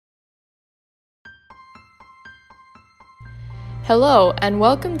Hello, and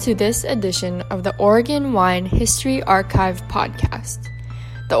welcome to this edition of the Oregon Wine History Archive podcast.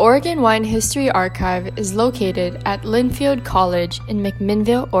 The Oregon Wine History Archive is located at Linfield College in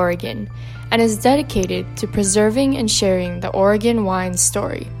McMinnville, Oregon, and is dedicated to preserving and sharing the Oregon wine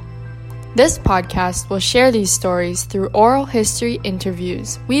story. This podcast will share these stories through oral history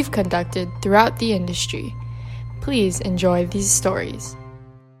interviews we've conducted throughout the industry. Please enjoy these stories.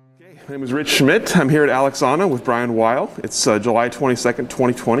 My name is Rich Schmidt. I'm here at Alexana with Bryan Weil. It's July 22nd,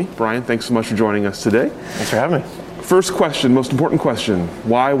 2020. Bryan, thanks so much for joining us today. Thanks for having me. First question, most important question,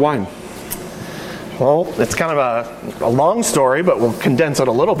 why wine? Well, it's kind of a long story, but we'll condense it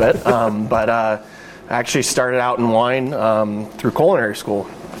a little bit. I actually started out in wine through culinary school.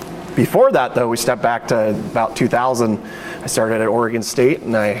 Before that, though, we stepped back to about 2000. I started at Oregon State,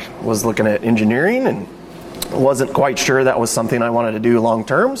 and I was looking at engineering and wasn't quite sure that was something I wanted to do long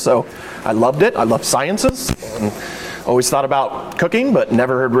term, so I loved it. I loved sciences and always thought about cooking, but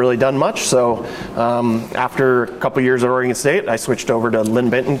never had really done much. So after a couple years at Oregon State, I switched over to Lynn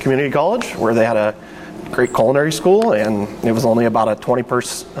Benton Community College, where they had a great culinary school, and it was only about a 20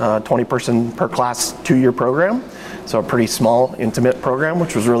 person per class 2-year program. So a pretty small, intimate program,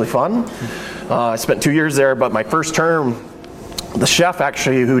 which was really fun. I spent 2 years there, but my first term, the chef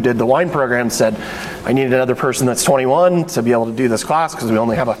actually who did the wine program said, I need another person that's 21 to be able to do this class because we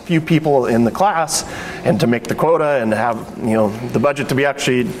only have a few people in the class, and to make the quota and to have the budget to be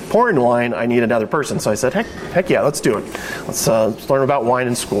actually pouring wine, I need another person. So I said, heck yeah, let's do it. Let's learn about wine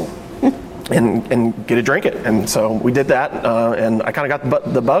in school and get to drink it. And so we did that, and I kind of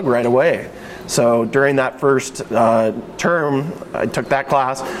got the bug right away. So during that first term, I took that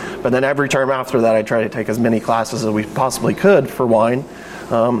class, but then every term after that, I tried to take as many classes as we possibly could for wine.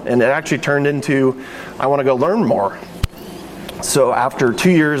 And it actually turned into, I want to go learn more. So after 2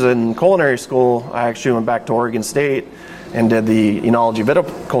 years in culinary school, I actually went back to Oregon State and did the enology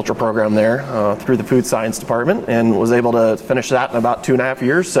viticulture program there through the food science department, and was able to finish that in about 2.5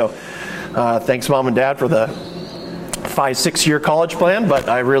 years. So thanks, Mom and Dad, for the 5-6 year college plan, but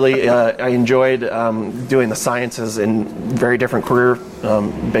I really I enjoyed doing the sciences in very different career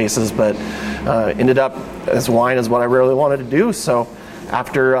bases, but ended up as wine is what I really wanted to do. So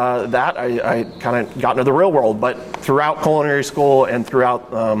after that, I kind of got into the real world. But throughout culinary school and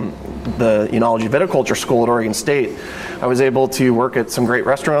throughout the enology viticulture school at Oregon State, I was able to work at some great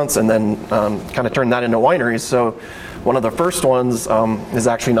restaurants and then kind of turn that into wineries. So one of the first ones is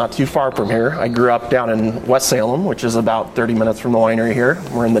actually not too far from here. I grew up down in West Salem, which is about 30 minutes from the winery here.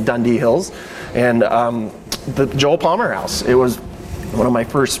 We're in the Dundee Hills. And the Joel Palmer House, it was one of my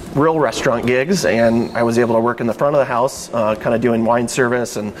first real restaurant gigs, and I was able to work in the front of the house, kind of doing wine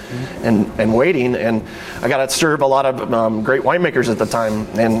service and waiting. And I got to serve a lot of great winemakers at the time,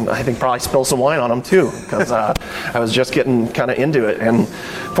 and I think probably spill some wine on them too, because I was just getting kind of into it. And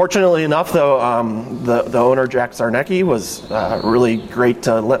fortunately enough, though, the owner, Jack Zarnecki, was really great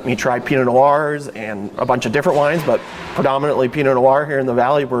to let me try Pinot Noirs and a bunch of different wines, but predominantly Pinot Noir here in the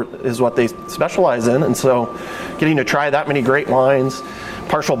Valley is what they specialize in. And so getting to try that many great wines,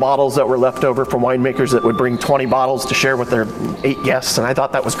 partial bottles that were left over from winemakers that would bring 20 bottles to share with their 8 guests, and I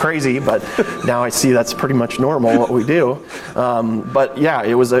thought that was crazy, but now I see that's pretty much normal what we do. But yeah,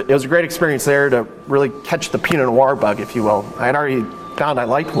 it was a great experience there to really catch the Pinot Noir bug, if you will. I had already found I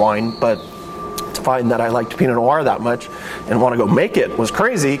liked wine, but to find that I liked Pinot Noir that much and want to go make it was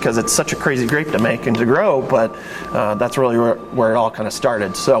crazy, because it's such a crazy grape to make and to grow. But that's really where it all kind of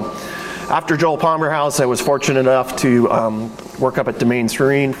started. So after Joel Palmer House, I was fortunate enough to work up at Domaine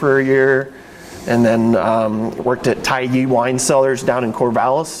Serene for a year, and then worked at Tyee Wine Cellars down in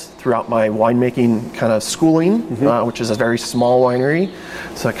Corvallis throughout my winemaking kind of schooling, which is a very small winery.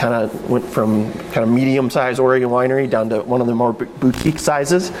 So I kind of went from kind of medium-sized Oregon winery down to one of the more boutique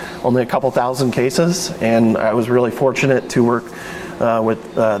sizes, only a couple thousand cases. And I was really fortunate to work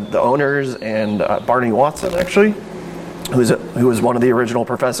with the owners and Barney Watson, actually, who was one of the original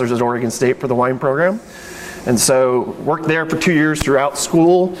professors at Oregon State for the wine program. And so worked there for 2 years throughout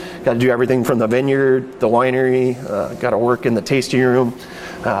school. Got to do everything from the vineyard, the winery, got to work in the tasting room,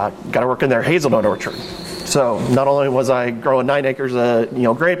 got to work in their hazelnut orchard. So not only was I growing 9 acres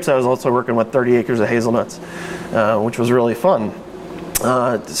of grapes, I was also working with 30 acres of hazelnuts, which was really fun.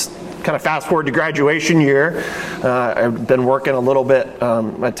 Just kind of fast forward to graduation year, I've been working a little bit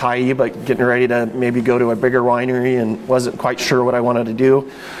at Tyee, but getting ready to maybe go to a bigger winery and wasn't quite sure what I wanted to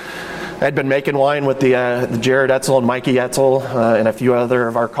do. I'd been making wine with the Jared Etzel and Mikey Etzel and a few other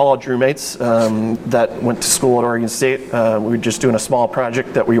of our college roommates that went to school at Oregon State. We were just doing a small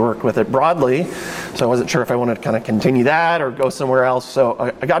project that we worked with at Broadly, so I wasn't sure if I wanted to kind of continue that or go somewhere else. So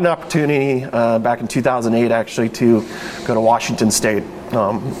I got an opportunity back in 2008 actually to go to Washington State.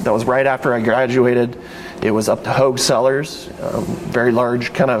 That was right after I graduated. It was up to Hogue Cellars, very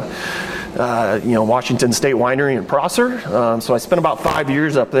large kind of Washington State winery in Prosser. So I spent about 5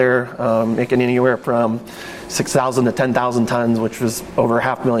 years up there making anywhere from 6,000 to 10,000 tons, which was over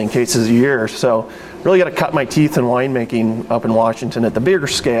 500,000 cases a year. So really got to cut my teeth in winemaking up in Washington at the bigger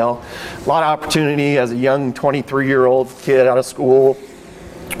scale. A lot of opportunity as a young 23-year-old kid out of school,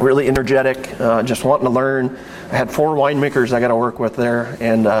 really energetic, just wanting to learn. I had 4 winemakers I got to work with there,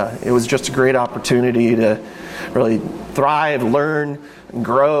 and it was just a great opportunity to really thrive, learn, and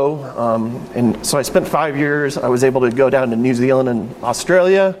grow. And so I spent 5 years. I was able to go down to New Zealand and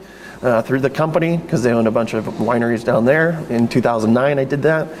Australia through the company because they owned a bunch of wineries down there. In 2009 I did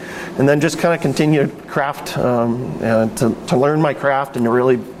that, and then just kind of continued craft to learn my craft and to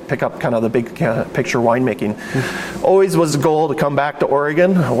really pick up kind of the big picture winemaking. Always was the goal to come back to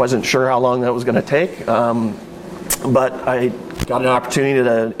Oregon. I wasn't sure how long that was going to take. But I got an opportunity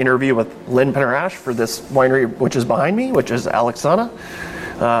to interview with Lynn Penner-Ash for this winery, which is behind me, which is Alexana.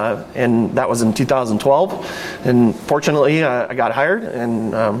 And that was in 2012. And fortunately, I got hired,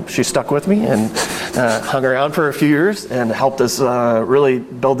 and she stuck with me and hung around for a few years and helped us really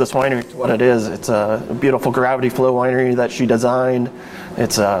build this winery to what it is. It's a beautiful gravity flow winery that she designed.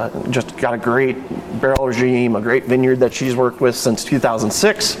 It's just got a great barrel regime, a great vineyard that she's worked with since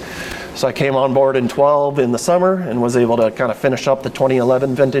 2006. So I came on board in 12 in the summer and was able to kind of finish up the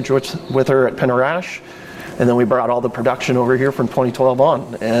 2011 vintage with her at Penner-Ash. And then we brought all the production over here from 2012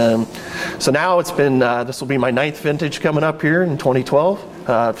 on. And so now it's been, this will be my 9th vintage coming up here in 2012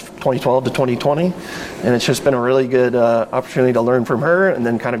 to 2020. And it's just been a really good opportunity to learn from her and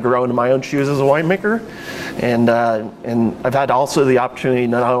then kind of grow into my own shoes as a winemaker. And I've had also the opportunity to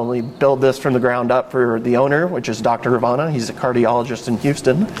not only build this from the ground up for the owner, which is Dr. Ravana. He's a cardiologist in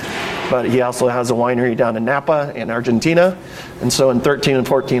Houston, but he also has a winery down in Napa in Argentina. And so in 13 and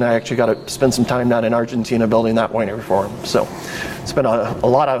 14, I actually got to spend some time down in Argentina building that winery for him. So it's been a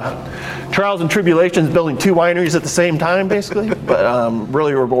lot of trials and tribulations building 2 wineries at the same time, basically, but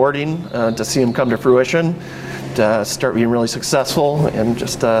really rewarding to see them come to fruition, to start being really successful, and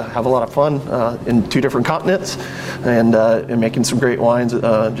just have a lot of fun in 2 different continents, and making some great wines,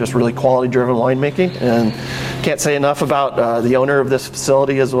 just really quality-driven winemaking. And can't say enough about the owner of this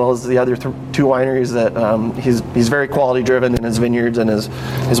facility as well as the other 2 wineries that he's very quality-driven in his vineyards and his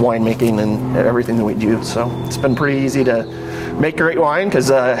winemaking and everything that we do. So it's been pretty easy to make great wine because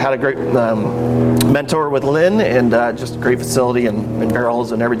I had a great mentor with Lynn, and just a great facility and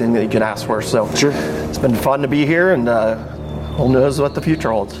barrels and everything that you could ask for. So sure, it's been fun to be here, and who knows what the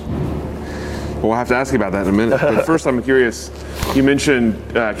future holds. Well, we'll have to ask you about that in a minute. But first, I'm curious, you mentioned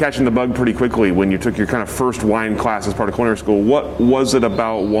catching the bug pretty quickly when you took your kind of first wine class as part of culinary school. What was it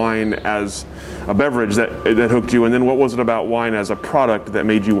about wine as a beverage that hooked you? And then what was it about wine as a product that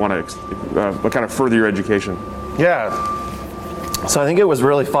made you want to kind of further your education? Yeah. So I think it was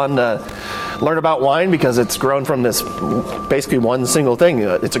really fun to learn about wine because it's grown from this basically one single thing.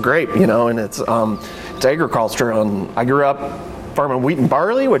 It's a grape, and it's agriculture. And I grew up farming wheat and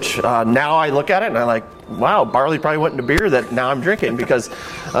barley, which now I look at it and I'm like, wow, barley probably went into beer that now I'm drinking, because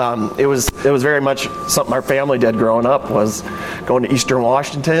it was very much something our family did growing up, was going to Eastern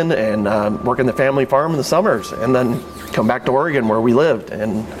Washington and working the family farm in the summers, and then come back to Oregon where we lived.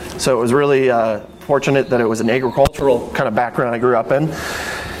 And so it was really fortunate that it was an agricultural kind of background I grew up in.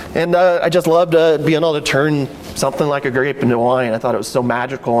 And I just loved being able to turn something like a grape into wine. I thought it was so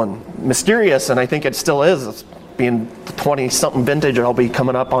magical and mysterious, and I think it still is. It's being 20-something vintage, I'll be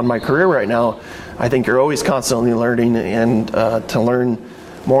coming up on my career right now. I think you're always constantly learning, and to learn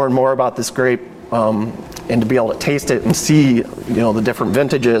more and more about this grape, and to be able to taste it and see, the different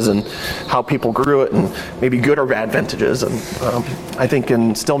vintages and how people grew it, and maybe good or bad vintages. And I think,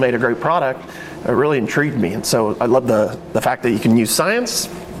 and still made a great product. It really intrigued me. And so I love the fact that you can use science,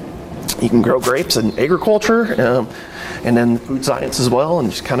 you can grow grapes in agriculture, and then food science as well,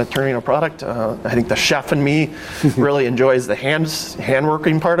 and just kind of turning a product. I think the chef in me really enjoys the hand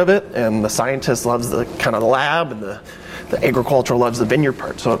working part of it, and the scientist loves the kind of the lab, and the agriculture loves the vineyard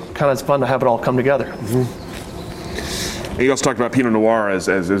part. So it kind of is fun to have it all come together. Mm-hmm. You also talked about Pinot Noir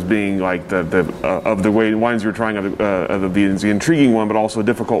as being like the of the wines you were trying the intriguing one, but also a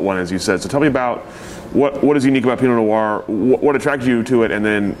difficult one, as you said. So tell me about what is unique about Pinot Noir, what attracted you to it, and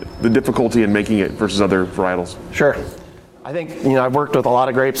then the difficulty in making it versus other varietals. Sure. I think, I've worked with a lot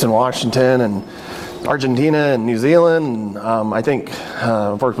of grapes in Washington and Argentina and New Zealand. And, I think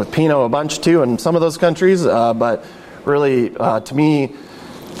I've worked with Pinot a bunch too in some of those countries. But really, to me,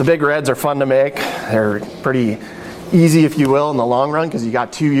 the big reds are fun to make. They're pretty easy, if you will, in the long run, because you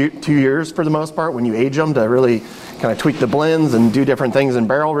got 2 years for the most part when you age them to really kind of tweak the blends and do different things in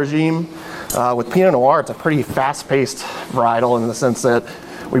barrel regime. With Pinot Noir, it's a pretty fast-paced varietal in the sense that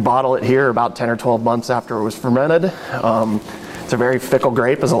we bottle it here about 10 or 12 months after it was fermented. It's a very fickle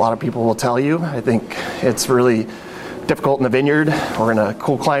grape, as a lot of people will tell you. I think it's really difficult in the vineyard. We're in a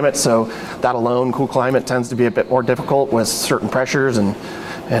cool climate, so that alone, cool climate, tends to be a bit more difficult with certain pressures and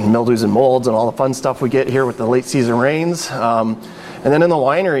mildews and molds and all the fun stuff we get here with the late season rains. And then in the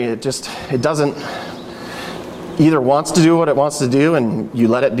winery, it doesn't either wants to do what it wants to do and you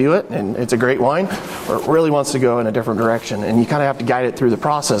let it do it and it's a great wine, or it really wants to go in a different direction and you kind of have to guide it through the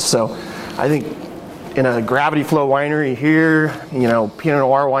process. So I think in a gravity flow winery here, Pinot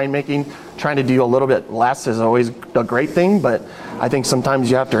Noir winemaking, trying to do a little bit less is always a great thing, but I think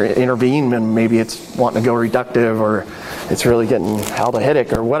sometimes you have to intervene, and maybe it's wanting to go reductive, or it's really getting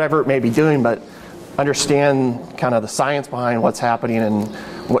aldehydic or whatever it may be doing, but understand kind of the science behind what's happening and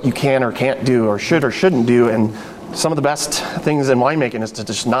what you can or can't do or should or shouldn't do. And some of the best things in winemaking is to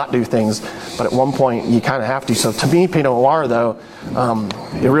just not do things, but at one point you kind of have to. So to me, Pinot Noir, though,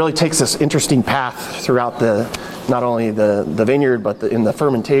 it really takes this interesting path throughout not only the vineyard, but in the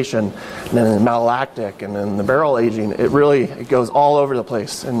fermentation, and then in the malolactic, and then the barrel aging. It goes all over the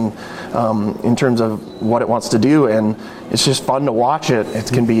place, and in terms of what it wants to do, and it's just fun to watch it.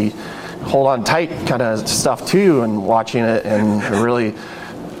 It can be hold on tight kind of stuff too, and watching it and really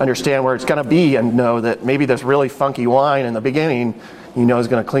understand where it's going to be, and know that maybe this really funky wine in the beginning, is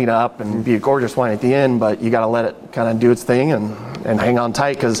going to clean up and be a gorgeous wine at the end, but you got to let it kind of do its thing and hang on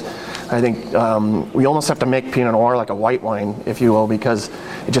tight, because I think we almost have to make Pinot Noir like a white wine, if you will, because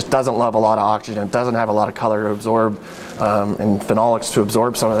it just doesn't love a lot of oxygen. It doesn't have a lot of color to absorb and phenolics to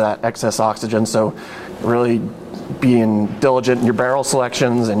absorb some of that excess oxygen. So really being diligent in your barrel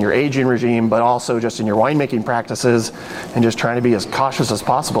selections and your aging regime, but also just in your winemaking practices, and just trying to be as cautious as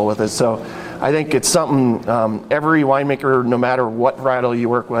possible with it. So I think it's something every winemaker, no matter what varietal you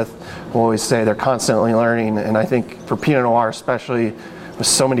work with, will always say they're constantly learning. And I think for Pinot Noir especially, with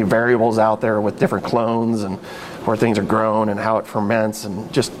so many variables out there with different clones and where things are grown and how it ferments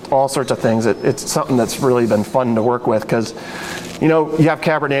and just all sorts of things, it's something that's really been fun to work with, because you have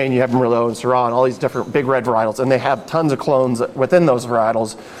Cabernet and you have Merlot and Syrah and all these different big red varietals, and they have tons of clones within those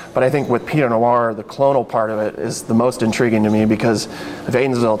varietals. But I think with Pinot Noir, the clonal part of it is the most intriguing to me, because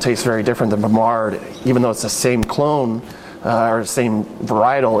Vatensville tastes very different than Beaumard, even though it's the same clone or same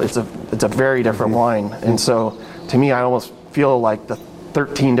varietal. It's a very different wine, and so to me, I almost feel like the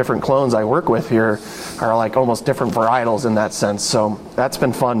 13 different clones I work with here are like almost different varietals in that sense. So that's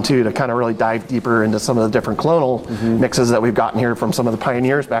been fun too, to kind of really dive deeper into some of the different clonal mixes that we've gotten here from some of the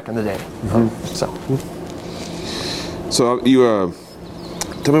pioneers back in the day. So you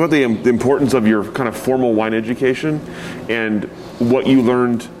tell me about the importance of your kind of formal wine education and what you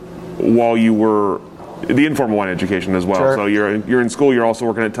learned while you were the informal wine education as well. Sure. So you're in school, you're also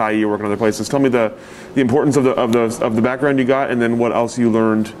working at Thai, you're working other places. Tell me the importance of the background you got, and then what else you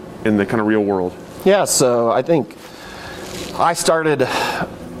learned in the kind of real world. Yeah, so I think I started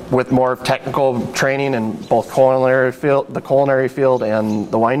with more technical training in both the culinary field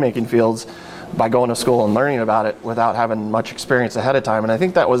and the winemaking fields by going to school and learning about it without having much experience ahead of time. And I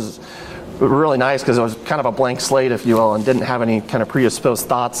think that was really nice, because it was kind of a blank slate, if you will, and didn't have any kind of predisposed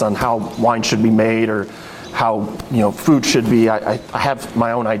thoughts on how wine should be made or how food should be. I have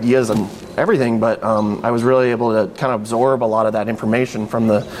my own ideas and everything, but I was really able to kind of absorb a lot of that information from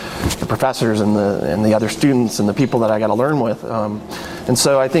the professors and the other students and the people that I got to learn with. And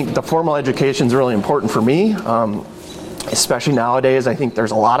so I think the formal education is really important for me, especially nowadays. I think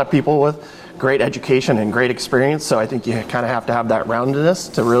there's a lot of people with great education and great experience, so I think you kind of have to have that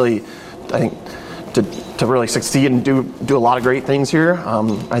roundedness to really, to really succeed and do a lot of great things here.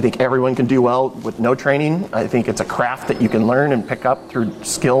 I think everyone can do well with no training. I think it's a craft that you can learn and pick up through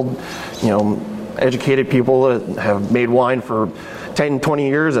skilled, educated people that have made wine for 10, 20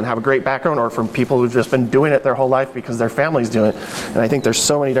 years and have a great background, or from people who've just been doing it their whole life because their family's doing it. And I think there's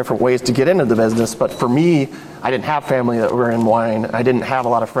so many different ways to get into the business, but for me, I didn't have family that were in wine. I didn't have a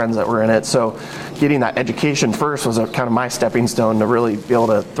lot of friends that were in it. So getting that education first was kind of my stepping stone to really be able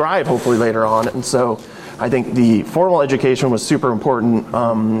to thrive hopefully later on. And so I think the formal education was super important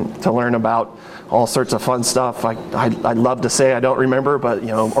to learn about all sorts of fun stuff. I'd love to say I don't remember, but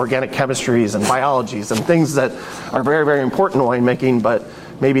organic chemistries and biologies and things that are very, very important in winemaking, but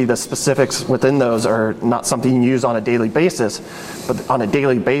maybe the specifics within those are not something you use on a daily basis, but on a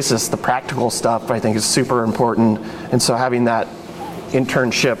daily basis, the practical stuff I think is super important. And so having that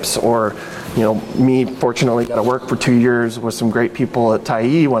internships, or me fortunately got to work for 2 years with some great people at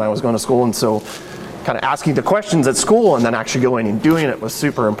Tyee when I was going to school, and so kind of asking the questions at school and then actually going and doing it was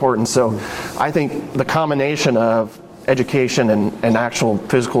super important. So I think the combination of education and actual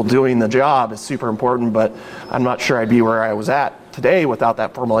physical doing the job is super important, but I'm not sure I'd be where I was at today without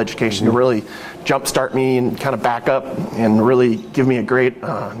that formal education to really jumpstart me and kind of back up and really give me a great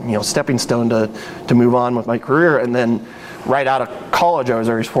stepping stone to move on with my career. And then right out of college, I was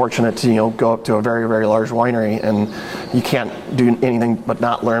very fortunate to go up to a very, very large winery, and you can't do anything but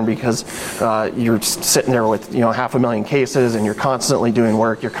not learn, because you're sitting there with 500,000 cases, and you're constantly doing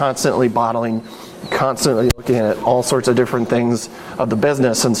work, you're constantly bottling, constantly looking at all sorts of different things of the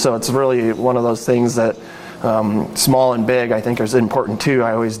business. And so it's really one of those things that small and big, I think, is important too.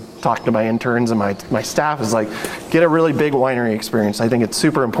 I always talk to my interns and my staff is like, get a really big winery experience. I think it's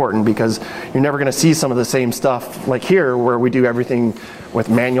super important, because you're never going to see some of the same stuff like here, where we do everything with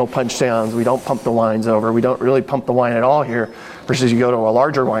manual punch downs. We don't pump the wines over. We don't really pump the wine at all here, versus you go to a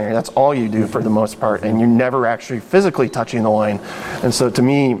larger winery, that's all you do for the most part, and you're never actually physically touching the wine. And so to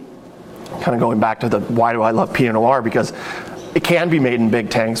me, kind of going back to why do I love Pinot Noir, because it can be made in big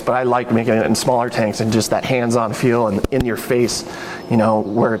tanks, but I like making it in smaller tanks and just that hands-on feel and in your face,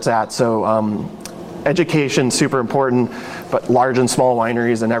 where it's at. So education, super important, but large and small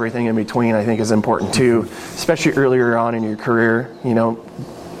wineries and everything in between I think is important too, especially earlier on in your career.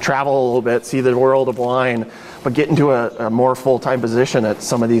 Travel a little bit, see the world of wine, but get into a more full-time position at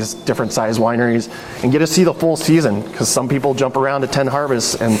some of these different size wineries and get to see the full season, because some people jump around to 10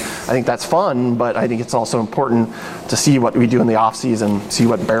 harvests, and I think that's fun, but I think it's also important to see what we do in the off-season, see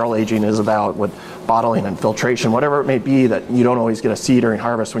what barrel aging is about with bottling and filtration, whatever it may be that you don't always get to see during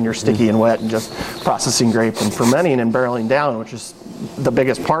harvest when you're sticky and wet and just processing grapes and fermenting and barreling down, which is the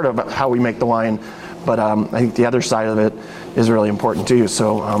biggest part of how we make the wine. But I think the other side of it is really important too.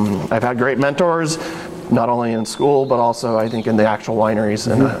 So I've had great mentors, not only in school, but also I think in the actual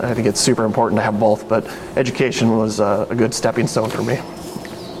wineries, and I think it's super important to have both, but education was a good stepping stone for me.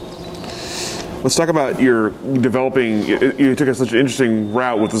 Let's talk about your developing. You took such an interesting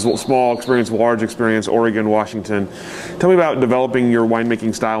route with this small experience, large experience, Oregon, Washington. Tell me about developing your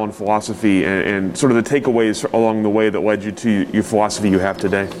winemaking style and philosophy, and sort of the takeaways along the way that led you to your philosophy you have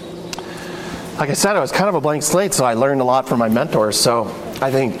today. Like I said, I was kind of a blank slate, so I learned a lot from my mentors. So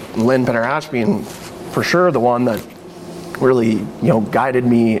I think Lynn Penner-Ash being for sure the one that really guided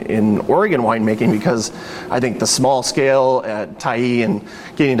me in Oregon winemaking, because I think the small scale at Tyee and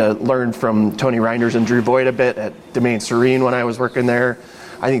getting to learn from Tony Reinders and Drew Boyd a bit at Domaine Serene when I was working there,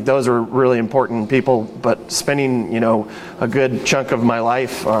 I think those are really important people. But spending a good chunk of my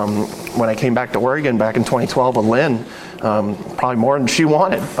life when I came back to Oregon back in 2012 with Lynn, probably more than she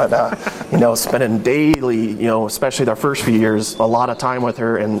wanted, but spending daily, especially the first few years, a lot of time with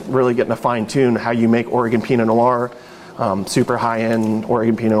her and really getting to fine tune how you make Oregon Pinot Noir. Super high-end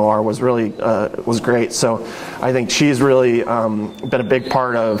Oregon Pinot Noir was really was great. So I think she's really been a big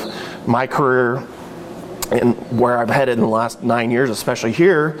part of my career and where I've headed in the last 9 years, especially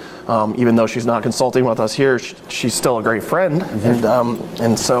here. Even though she's not consulting with us here, she's still a great friend.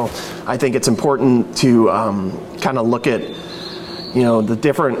 And so I think it's important to kind of look at the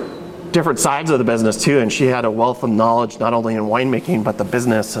different sides of the business too, and she had a wealth of knowledge not only in winemaking but the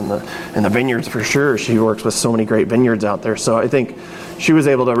business and the vineyards for sure. She works with so many great vineyards out there, so I think she was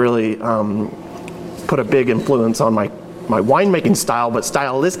able to really put a big influence on my winemaking style. But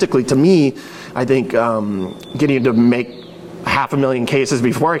stylistically, to me, I think getting to make 500,000 cases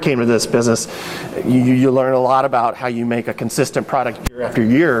before I came to this business, you learn a lot about how you make a consistent product year after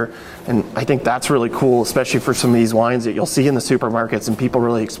year, and I think that's really cool, especially for some of these wines that you'll see in the supermarkets, and people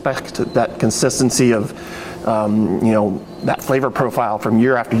really expect that consistency of that flavor profile from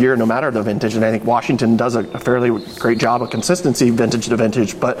year after year, no matter the vintage. And I think Washington does a fairly great job of consistency vintage to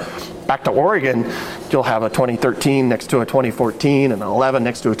vintage. But back to Oregon, you'll have a 2013 next to a 2014 and an 11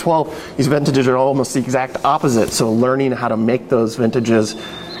 next to a 12. These vintages are almost the exact opposite. So learning how to make those vintages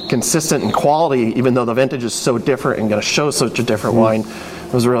consistent in quality, even though the vintage is so different and going to show such a different wine,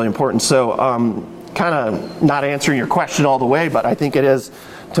 was really important. So kind of not answering your question all the way, but I think it is,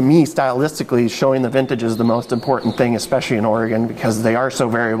 to me, stylistically, showing the vintage is the most important thing, especially in Oregon, because they are so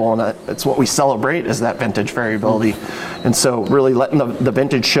variable, and it's what we celebrate, is that vintage variability. And so really letting the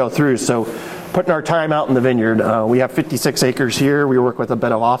vintage show through. So putting our time out in the vineyard. We have 56 acres here. We work with a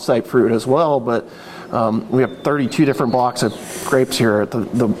bit of offsite fruit as well, but we have 32 different blocks of grapes here at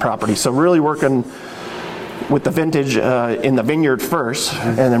the property. So really working with the vintage in the vineyard first,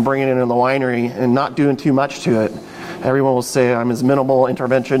 and then bringing it into the winery and not doing too much to it. Everyone will say I'm as minimal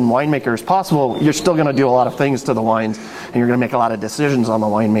intervention winemaker as possible. You're still going to do a lot of things to the wines, and you're going to make a lot of decisions on the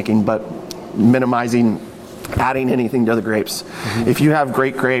winemaking, but minimizing adding anything to the grapes. If you have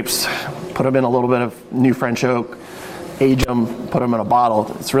great grapes, put them in a little bit of new French oak, age them, put them in a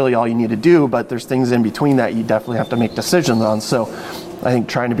bottle. It's really all you need to do, but there's things in between that you definitely have to make decisions on. So I think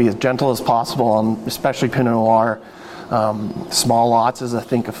trying to be as gentle as possible on especially Pinot Noir. Small lots is, I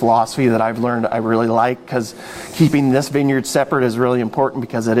think, a philosophy that I've learned I really like, because keeping this vineyard separate is really important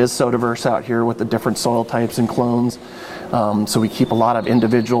because it is so diverse out here with the different soil types and clones. So we keep a lot of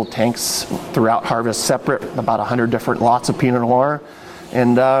individual tanks throughout harvest separate, about 100 different lots of Pinot Noir.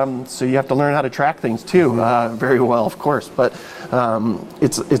 And so you have to learn how to track things too, very well, of course. But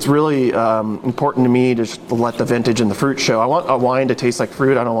it's really important to me to just let the vintage and the fruit show. I want a wine to taste like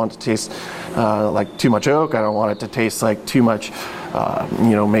fruit. I don't want it to taste like too much oak. I don't want it to taste like too much,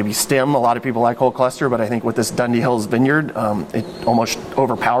 maybe stem. A lot of people like whole cluster, but I think with this Dundee Hills vineyard, it almost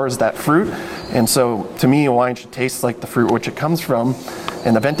overpowers that fruit. And so to me, a wine should taste like the fruit which it comes from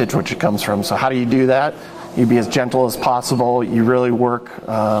and the vintage which it comes from. So how do you do that? You be as gentle as possible. You really work,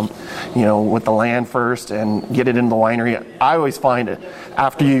 with the land first and get it into the winery. I always find it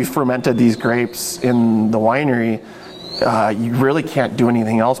after you fermented these grapes in the winery, you really can't do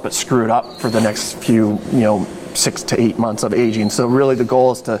anything else but screw it up for the next few, 6 to 8 months of aging. So really the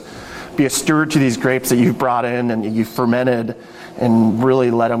goal is to be a steward to these grapes that you've brought in and you've fermented, and really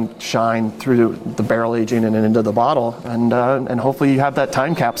let them shine through the barrel aging and into the bottle. And hopefully you have that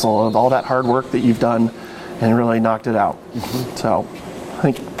time capsule of all that hard work that you've done and really knocked it out. So I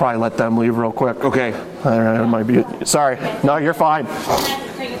think probably let them leave real quick. Okay. I don't know, it might be, sorry. No, you're fine.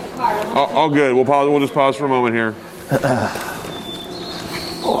 All good. We'll just pause for a moment here.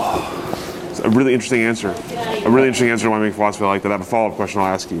 It's a really interesting answer. A really interesting answer to winemaking philosophy. I like that. I have a follow-up question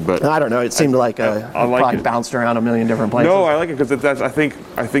I'll ask you, but I don't know. It seemed like I like probably it. Bounced around a million different places. No, I like it because I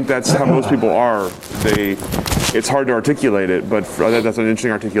think that's how most people are. It's hard to articulate it, but that's an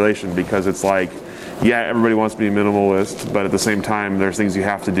interesting articulation, because it's like, yeah, everybody wants to be minimalist, but at the same time, there's things you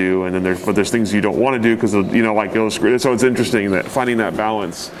have to do, and then there's things you don't want to do because so it's interesting that finding that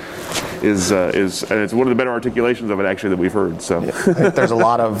balance is and it's one of the better articulations of it actually that we've heard. So I think there's a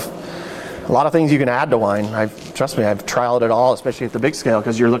lot of things you can add to wine. Trust me, I've trialed it all, especially at the big scale,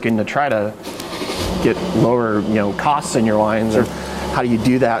 because you're looking to try to get lower costs in your wines. Sure. Or how do you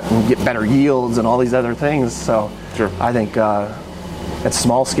do that and get better yields and all these other things? So sure. I think at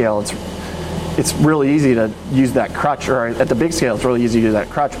small scale, it's really easy to use that crutch, or at the big scale, it's really easy to do that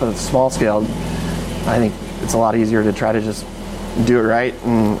crutch, but at the small scale, I think it's a lot easier to try to just do it right,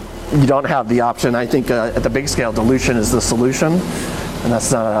 and you don't have the option. I think at the big scale, dilution is the solution, and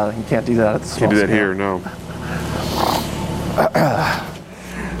that's not, you can't do that at the small scale. Can't do that here, no.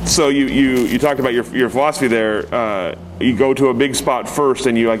 So you talked about your philosophy there. You go to a big spot first,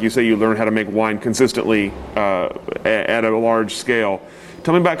 and like you say, you learn how to make wine consistently at a large scale.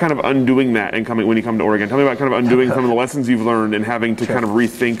 Tell me about kind of undoing that and when you come to Oregon. Tell me about kind of undoing some of the lessons you've learned and having to kind of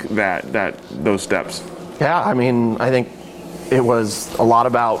rethink those steps. Yeah, I mean, I think it was a lot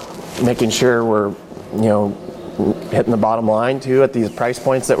about making sure we're, hitting the bottom line too at these price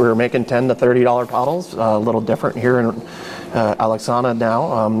points that we were making $10 to $30 bottles. A little different here in Alexana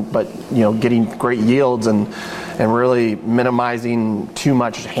now, but getting great yields and really minimizing too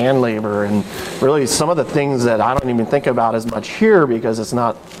much hand labor, and really some of the things that I don't even think about as much here because it's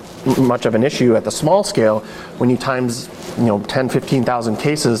not much of an issue at the small scale. When you times 10, 15,000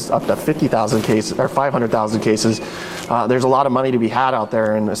 cases up to 50,000 cases or 500,000 cases, there's a lot of money to be had out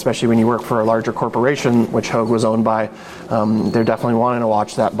there, and especially when you work for a larger corporation, which Hogue was owned by, they're definitely wanting to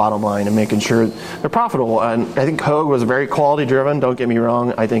watch that bottom line and making sure they're profitable. And I think Hogue was very quality driven, don't get me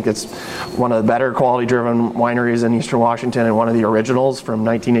wrong. I think it's one of the better quality driven wineries in Eastern Washington, and one of the originals from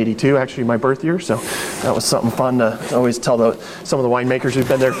 1982, actually my birth year, so that was something fun to always tell some of the winemakers who've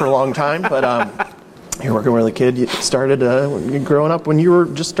been there for a long time. But you're working with a kid, you started growing up when you were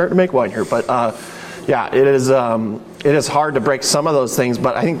just starting to make wine here. But yeah, it is hard to break some of those things,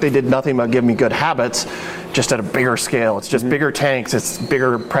 but I think they did nothing but give me good habits, just at a bigger scale. It's just bigger tanks, it's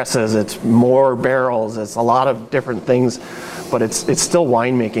bigger presses, it's more barrels, it's a lot of different things, but it's still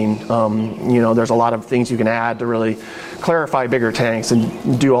winemaking. There's a lot of things you can add to really clarify bigger tanks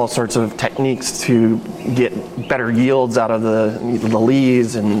and do all sorts of techniques to get better yields out of the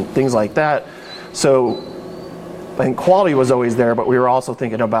lees and things like that. So I think quality was always there, but we were also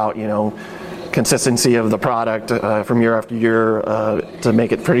thinking about, consistency of the product from year after year to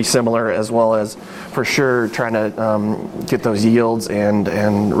make it pretty similar, as well as for sure trying to get those yields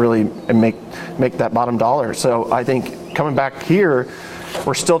and really make that bottom dollar. So I think coming back here,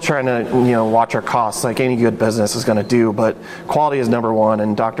 we're still trying to watch our costs like any good business is going to do, but quality is number one,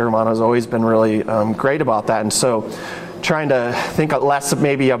 and Dr. Romano's always been really great about that. And so trying to think less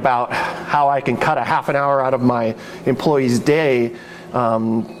maybe about how I can cut a half an hour out of my employee's day to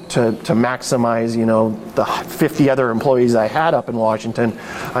maximize, the 50 other employees I had up in Washington.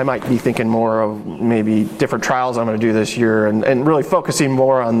 I might be thinking more of maybe different trials I'm going to do this year, and really focusing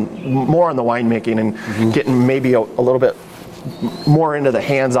more on the winemaking and getting maybe a little bit more into the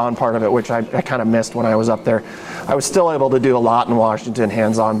hands-on part of it, which I kind of missed when I was up there. I was still able to do a lot in Washington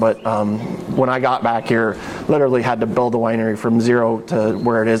hands-on, but when I got back here, literally had to build the winery from zero to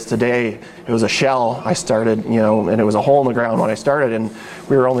where it is today. It was a shell. I started, and it was a hole in the ground when I started, and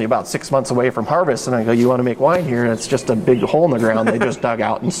we were only about 6 months away from harvest, and I go, you want to make wine here? And it's just a big hole in the ground they just dug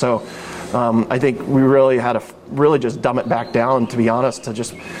out. And so I think we really had to really just dumb it back down, to be honest, to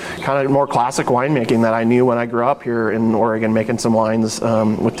just kind of more classic winemaking that I knew when I grew up here in Oregon, making some wines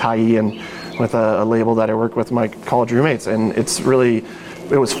with Thai and with a label that I worked with my college roommates. And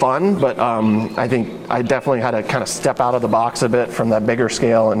it was fun, but I think I definitely had to kind of step out of the box a bit from that bigger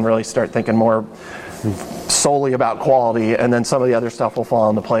scale and really start thinking more solely about quality, and then some of the other stuff will fall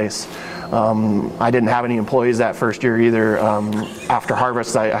into place. I didn't have any employees that first year either. After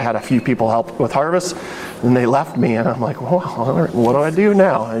harvest, I had a few people help with harvest, and they left me, and I'm like, well, what do I do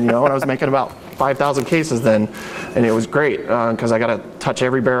now? And and I was making about 5,000 cases then, and it was great because I got to touch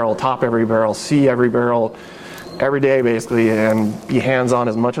every barrel, top every barrel, see every barrel every day basically, and be hands-on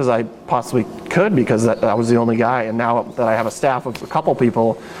as much as I possibly could, because I was the only guy. And now that I have a staff of a couple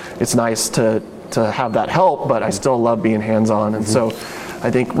people, it's nice to have that help, but I still love being hands-on. And so I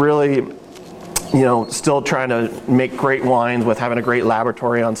think really, still trying to make great wines with having a great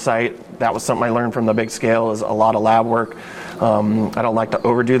laboratory on site. That was something I learned from the big scale, is a lot of lab work. I don't like to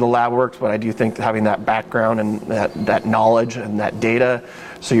overdo the lab work, but I do think having that background and that knowledge and that data,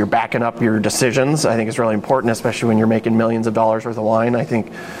 so you're backing up your decisions, I think is really important, especially when you're making millions of dollars worth of wine. I think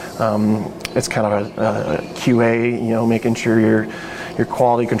it's kind of a QA, making sure your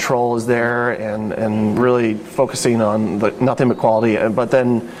quality control is there, and really focusing on nothing but quality. But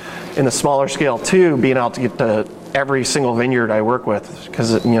then in the smaller scale too, being able to get to every single vineyard I work with,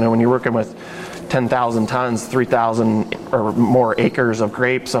 because when you're working with 10,000 tons, 3,000 or more acres of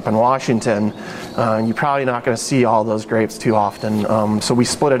grapes up in Washington, you're probably not going to see all those grapes too often. So we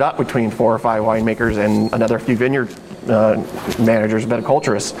split it up between 4 or 5 winemakers and another few vineyard managers,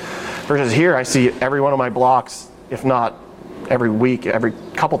 viticulturists. Versus here, I see every one of my blocks, if not every week, every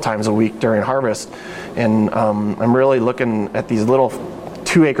couple times a week during harvest. And I'm really looking at these little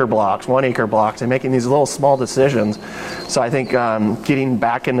 2-acre blocks, 1-acre blocks, and making these little small decisions. So I think getting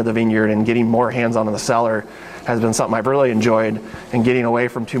back into the vineyard and getting more hands-on in the cellar has been something I've really enjoyed, and getting away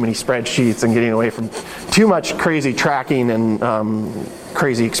from too many spreadsheets and getting away from too much crazy tracking and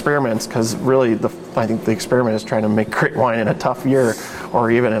crazy experiments, because really I think the experiment is trying to make great wine in a tough year,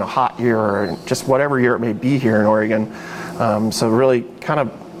 or even in a hot year, or just whatever year it may be here in Oregon. So really kind of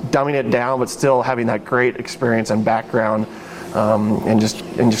dumbing it down, but still having that great experience and background, and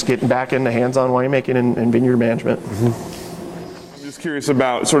just getting back into hands-on winemaking and vineyard management. I'm just curious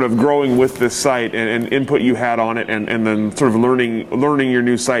about sort of growing with this site and input you had on it, and then sort of learning your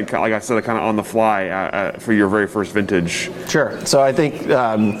new site, like I said, kind of on the fly for your very first vintage. Sure. So I think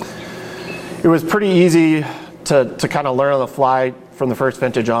it was pretty easy to kind of learn on the fly from the first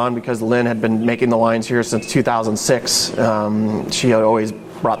vintage on, because Lynn had been making the wines here since 2006. She had always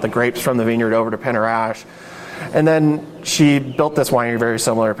brought the grapes from the vineyard over to Penner-Ash. And then she built this winery very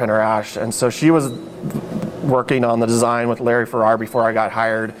similar to Penner-Ash. And so she was working on the design with Larry Farrar before I got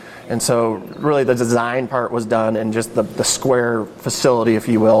hired. And so really the design part was done, and just the square facility, if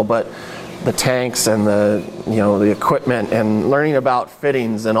you will, but the tanks and the equipment and learning about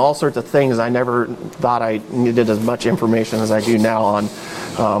fittings and all sorts of things I never thought I needed as much information as I do now on.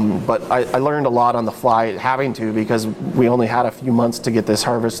 But I learned a lot on the fly, having to, because we only had a few months to get this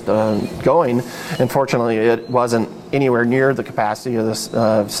harvest going. And fortunately, it wasn't anywhere near the capacity of this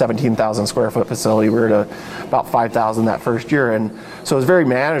 17,000 square foot facility. We were at about 5,000 that first year. And so it was very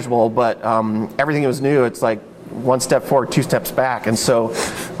manageable, but everything was new. It's like 1 step forward, 2 steps back. And so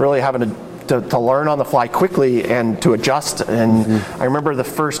really having to learn on the fly quickly and to adjust. And I remember the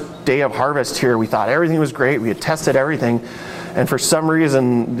first day of harvest here, we thought everything was great. We had tested everything. And for some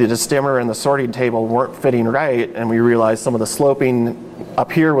reason, the destimmer and the sorting table weren't fitting right, and we realized some of the sloping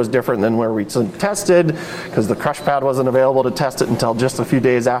up here was different than where we tested, because the crush pad wasn't available to test it until just a few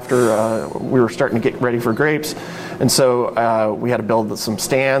days after we were starting to get ready for grapes. And so we had to build some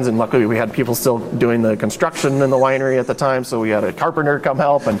stands, and luckily we had people still doing the construction in the winery at the time, so we had a carpenter come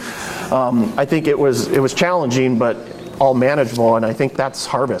help. And I think it was challenging, but all manageable, and I think that's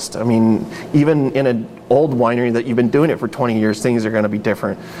harvest. I mean, even in an old winery that you've been doing it for 20 years, things are going to be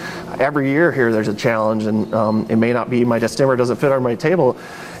different. Every year here there's a challenge, and it may not be my destimmer doesn't fit on my table.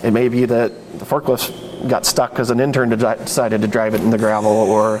 It may be that the forklift got stuck because an intern decided to drive it in the gravel,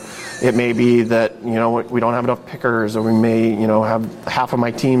 or it may be that, we don't have enough pickers, or we may, have half of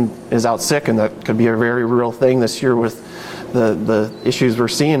my team is out sick, and that could be a very real thing this year with the issues we're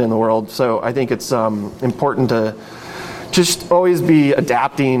seeing in the world. So I think it's important to just always be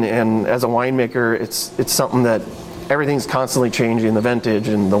adapting, and as a winemaker, it's something that everything's constantly changing, the vintage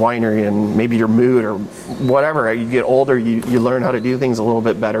and the winery and maybe your mood or whatever. You get older, you learn how to do things a little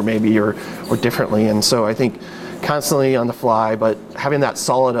bit better maybe or differently. And so I think constantly on the fly, but having that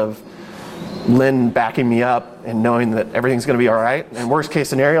solid of Lynn backing me up and knowing that everything's going to be all right. And worst case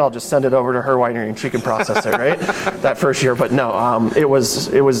scenario, I'll just send it over to her winery and she can process it, right? That first year. But no, it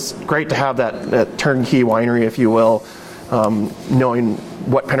was great to have that turnkey winery, if you will. Knowing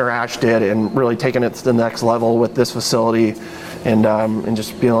what Penner-Ash did and really taking it to the next level with this facility, and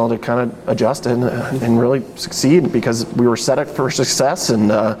just being able to kind of adjust and really succeed, because we were set up for success. And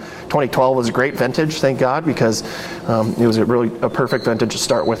 2012 was a great vintage, thank God, because it was a perfect vintage to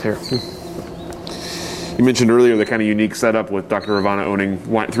start with here. You mentioned earlier the kind of unique setup with Dr. Ravana owning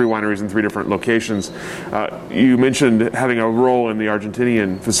 3 wineries in 3 different locations. You mentioned having a role in the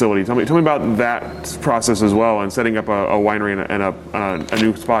Argentinian facility. Tell me about that process as well, and setting up a winery and a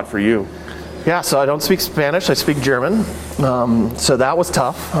new spot for you. Yeah, so I don't speak Spanish, I speak German. So that was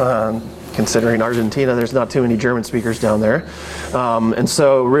tough. Considering Argentina, there's not too many German speakers down there. And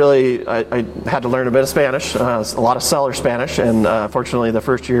so really, I had to learn a bit of Spanish, a lot of cellar Spanish, and fortunately the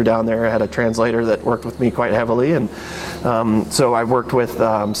first year down there I had a translator that worked with me quite heavily. And so I worked with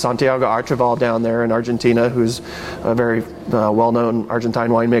Santiago Archival down there in Argentina, who's a very well-known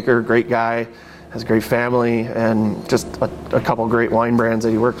Argentine winemaker, great guy, has a great family, and just a couple great wine brands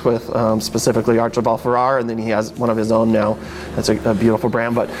that he works with, specifically Archibald Ferrar, and then he has one of his own now. That's a beautiful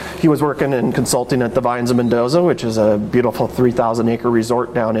brand. But he was working and consulting at the Vines of Mendoza, which is a beautiful 3,000 acre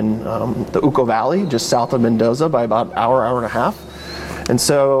resort down in the Uco Valley, just south of Mendoza by about an hour and a half. And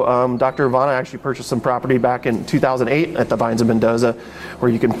so Dr. Ravana actually purchased some property back in 2008 at the Vines of Mendoza, where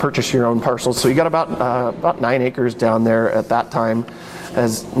you can purchase your own parcels. So you got about 9 acres down there at that time,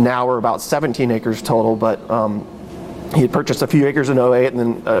 as now we're about 17 acres total. But he had purchased a few acres in 2008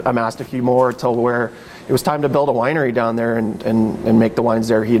 and then amassed a few more till where it was time to build a winery down there and make the wines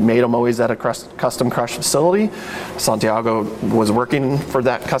there. He had made them always at a custom crush facility. Santiago was working for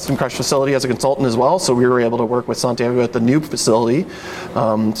that custom crush facility as a consultant as well, so we were able to work with Santiago at the new facility.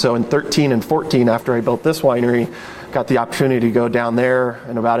 So in 13 and 14, after I built this winery, got the opportunity to go down there,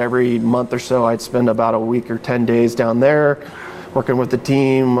 and about every month or so I'd spend about a week or 10 days down there working with the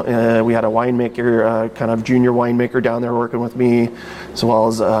team. We had a winemaker, kind of junior winemaker down there working with me, as well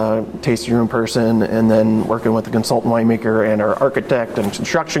as a tasting room person, and then working with the consultant winemaker and our architect and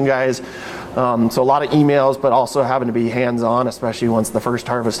construction guys. So a lot of emails, but also having to be hands-on, especially once the first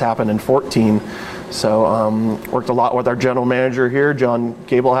harvest happened in 14. So worked a lot with our general manager here, John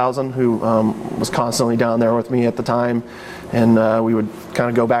Gabelhausen, who was constantly down there with me at the time. And we would kind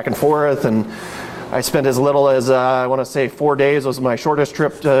of go back and forth, and I spent as little as, I want to say 4 days was my shortest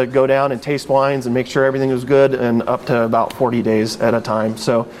trip to go down and taste wines and make sure everything was good, and up to about 40 days at a time.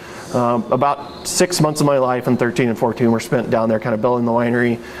 So about 6 months of my life in 13 and 14 were spent down there kind of building the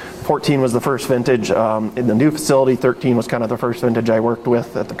winery. 14 was the first vintage in the new facility. 13 was kind of the first vintage I worked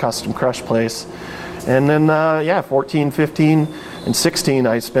with at the custom crush place. And then, 14, 15, and 16,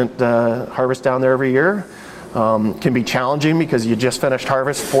 I spent harvest down there every year. Can be challenging because you just finished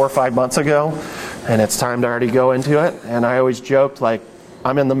harvest 4 or 5 months ago, and it's time to already go into it. And I always joked, like,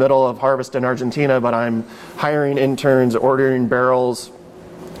 I'm in the middle of harvest in Argentina, but I'm hiring interns, ordering barrels,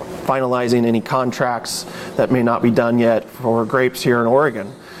 finalizing any contracts that may not be done yet for grapes here in Oregon.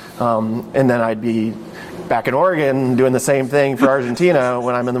 And then I'd be back in Oregon doing the same thing for Argentina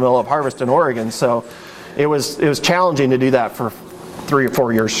when I'm in the middle of harvest in Oregon. So it was challenging to do that for 3 or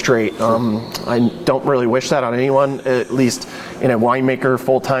 4 years straight. I don't really wish that on anyone, at least in a winemaker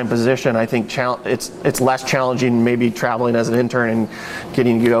full-time position. I think it's less challenging maybe traveling as an intern and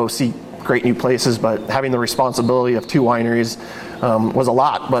getting to go see great new places, but having the responsibility of 2 wineries was a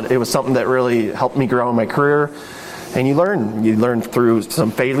lot, but it was something that really helped me grow in my career. and you learn through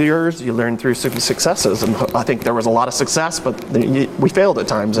some failures, you learn through some successes, and I think there was a lot of success, but we failed at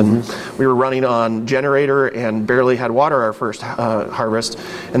times, and we were running on generator and barely had water our first harvest,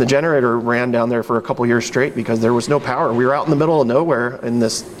 and the generator ran down there for a couple years straight because there was no power. We were out in the middle of nowhere in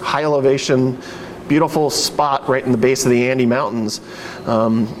this high elevation, beautiful spot right in the base of the Andes Mountains.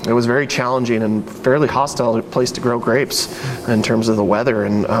 It was very challenging and fairly hostile place to grow grapes in terms of the weather,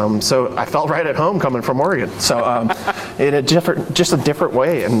 and so I felt right at home coming from Oregon. So in a different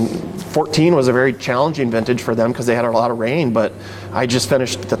way. And 14 was a very challenging vintage for them because they had a lot of rain, but I just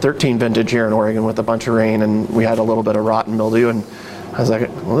finished the 13 vintage here in Oregon with a bunch of rain, and we had a little bit of rot and mildew, and I was like,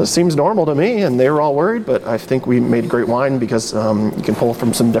 well, this seems normal to me, and they were all worried, but I think we made great wine because you can pull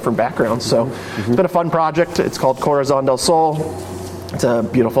from some different backgrounds. So it's been a fun project. It's called Corazon del Sol. It's a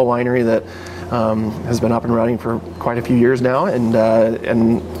beautiful winery that has been up and running for quite a few years now, and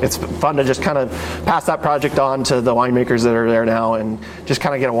it's fun to just kind of pass that project on to the winemakers that are there now, and just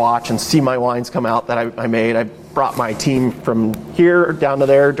kind of get a watch and see my wines come out that I made. I brought my team from here down to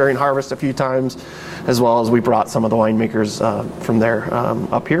there during harvest a few times, as well as we brought some of the winemakers from there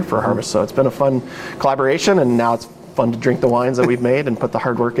up here for harvest. So it's been a fun collaboration, and now it's fun to drink the wines that we've made and put the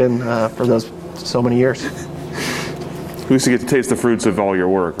hard work in for those so many years. We used to get to taste the fruits of all your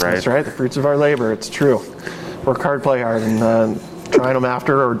work, right? That's right, the fruits of our labor. It's true. Work hard, play hard, and trying them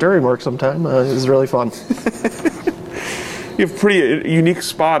after or during work sometime is really fun. You have a pretty unique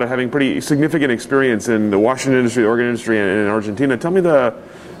spot of having pretty significant experience in the Washington industry, the Oregon industry, and in Argentina. Tell me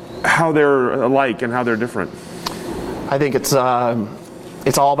how they're alike and how they're different. I think it's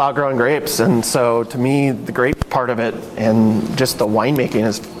all about growing grapes, and so to me, the grape part of it and just the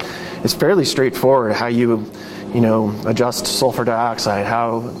winemaking is fairly straightforward. How you adjust sulfur dioxide,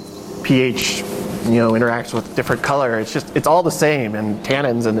 how pH interacts with different color. It's all the same, and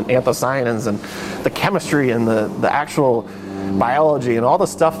tannins and anthocyanins and the chemistry and the actual biology and all the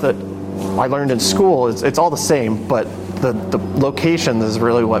stuff that I learned in school. It's all the same, but the location is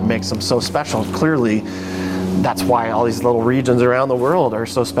really what makes them so special. Clearly, that's why all these little regions around the world are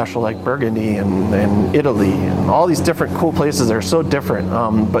so special, like Burgundy and Italy and all these different cool places that are so different.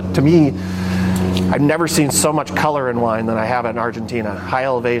 But to me, I've never seen so much color in wine than I have in Argentina. High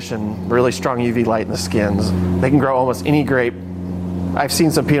elevation, really strong UV light in the skins. They can grow almost any grape. I've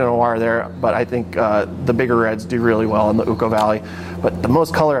seen some Pinot Noir there, but I think the bigger reds do really well in the Uco Valley. But the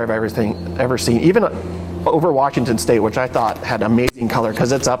most color I've ever seen, even over Washington State, which I thought had amazing color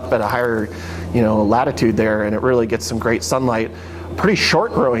because it's up at a higher latitude there, and it really gets some great sunlight. Pretty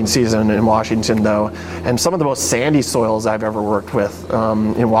short growing season in Washington though, and some of the most sandy soils I've ever worked with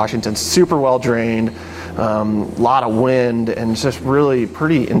in Washington. Super well drained, lot of wind, and just really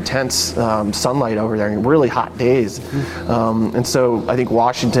pretty intense sunlight over there, and really hot days. And so I think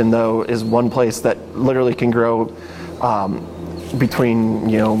Washington though is one place that literally can grow between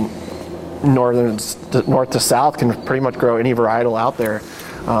north to south, can pretty much grow any varietal out there.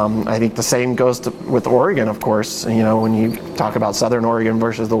 I think the same goes with Oregon, of course, when you talk about Southern Oregon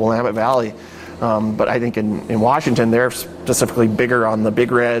versus the Willamette Valley. But I think in Washington, they're specifically bigger on the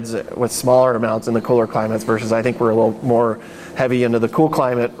big reds with smaller amounts in the cooler climates, versus I think we're a little more heavy into the cool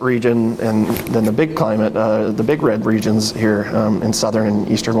climate region than the big climate, the big red regions here in Southern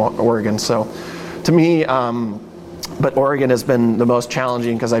and Eastern Oregon. So to me, but Oregon has been the most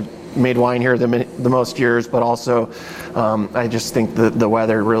challenging because I've made wine here the most years, but also I just think the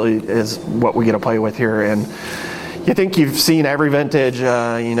weather really is what we get to play with here. And you think you've seen every vintage,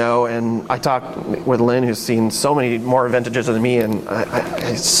 and I talked with Lynn, who's seen so many more vintages than me, and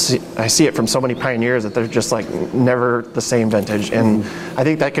I see it from so many pioneers that they're just like never the same vintage. And I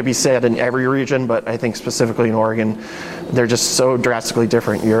think that could be said in every region, but I think specifically in Oregon, they're just so drastically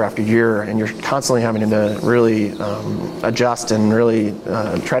different year after year, and you're constantly having to really adjust and really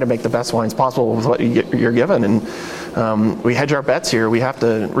try to make the best wines possible with what you're given. And we hedge our bets here. We have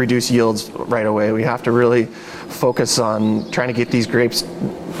to reduce yields right away. We have to really focus on trying to get these grapes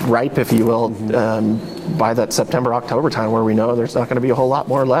ripe, if you will, by that September, October time, where we know there's not going to be a whole lot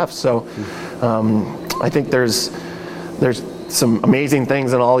more left. So I think there's some amazing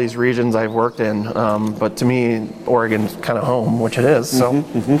things in all these regions I've worked in, but to me, Oregon's kind of home, which it is. So,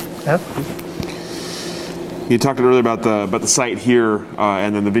 yeah. You talked earlier about the site here,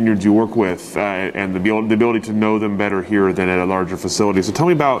 and then the vineyards you work with, and the ability to know them better here than at a larger facility. So tell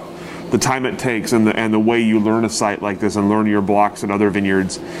me about the time it takes and the way you learn a site like this and learn your blocks at other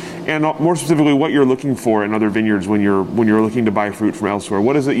vineyards, and more specifically, what you're looking for in other vineyards when you're looking to buy fruit from elsewhere.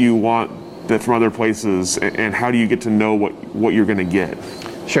 What is it you want that from other places, and how do you get to know what you're going to get?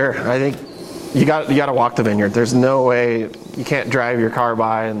 Sure, I think you got to walk the vineyard. There's no way, you can't drive your car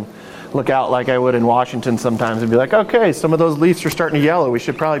by and look out like I would in Washington sometimes and be like, okay, some of those leaves are starting to yellow. We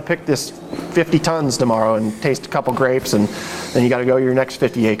should probably pick this 50 tons tomorrow and taste a couple grapes, and then you got to go your next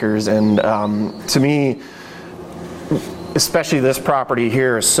 50 acres. And to me, especially this property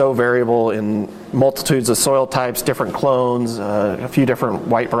here is so variable in multitudes of soil types, different clones, a few different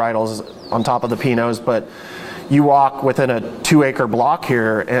white varietals on top of the Pinots, but you walk within a 2-acre block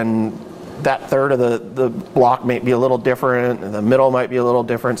here, and that third of the block may be a little different, and the middle might be a little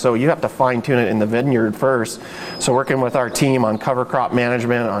different, so you have to fine tune it in the vineyard first. So working with our team on cover crop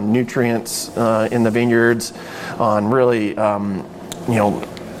management, on nutrients in the vineyards, on really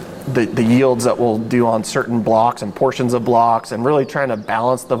the yields that we'll do on certain blocks and portions of blocks, and really trying to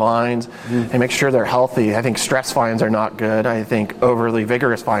balance the vines and make sure they're healthy. I think stress vines are not good. I think overly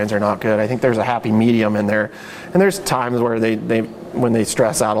vigorous vines are not good. I think there's a happy medium in there. And there's times where when they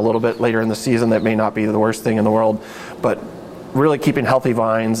stress out a little bit later in the season, that may not be the worst thing in the world. But really keeping healthy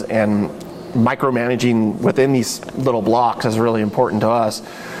vines and micromanaging within these little blocks is really important to us.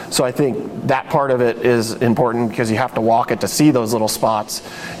 So I think that part of it is important because you have to walk it to see those little spots,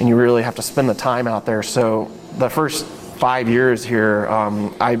 and you really have to spend the time out there. So the first 5 years here,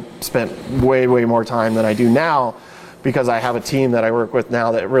 I spent way more time than I do now, because I have a team that I work with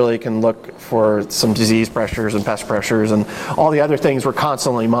now that really can look for some disease pressures and pest pressures and all the other things we're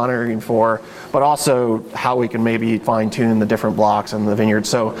constantly monitoring for, but also how we can maybe fine tune the different blocks in the vineyard.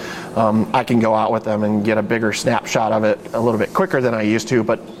 So I can go out with them and get a bigger snapshot of it a little bit quicker than I used to,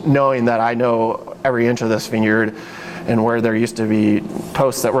 but knowing that I know every inch of this vineyard, and where there used to be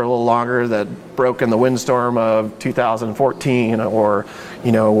posts that were a little longer that broke in the windstorm of 2014, or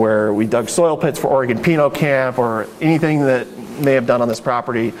where we dug soil pits for Oregon Pinot Camp, or anything that may have done on this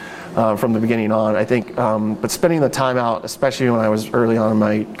property from the beginning on. I think, but spending the time out, especially when I was early on in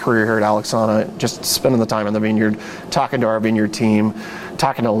my career here at Alexana, just spending the time in the vineyard, talking to our vineyard team,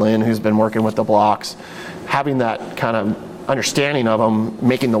 talking to Lynn, who's been working with the blocks, having that kind of understanding of them,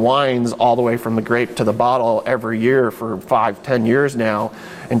 making the wines all the way from the grape to the bottle every year for 5-10 years now,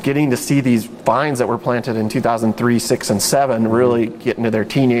 and getting to see these vines that were planted in 2003, 6, and 7 really get into their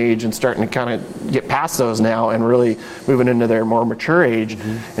teenage and starting to kind of get past those now and really moving into their more mature age,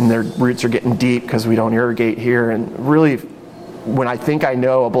 and their roots are getting deep because we don't irrigate here. And really, when I think I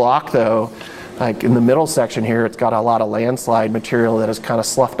know a block though, like in the middle section here, it's got a lot of landslide material that has kind of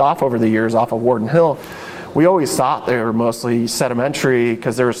sloughed off over the years off of Warden Hill. We always thought they were mostly sedimentary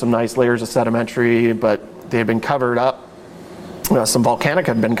because there were some nice layers of sedimentary, but they had been covered up. Some volcanic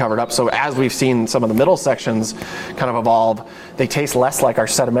had been covered up. So as we've seen some of the middle sections kind of evolve, they taste less like our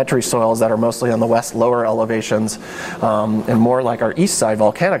sedimentary soils that are mostly on the west lower elevations, and more like our east side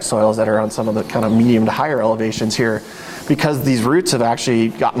volcanic soils that are on some of the kind of medium to higher elevations here, because these roots have actually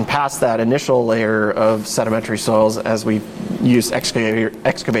gotten past that initial layer of sedimentary soils, as we've used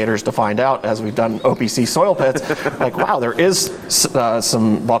excavators to find out, as we've done OPC soil pits, like, wow, there is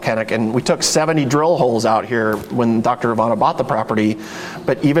some volcanic. And we took 70 drill holes out here when Dr. Ivana bought the property,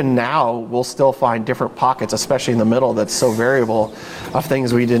 but even now we'll still find different pockets, especially in the middle, that's so variable, of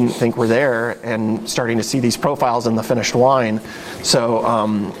things we didn't think were there, and starting to see these profiles in the finished wine.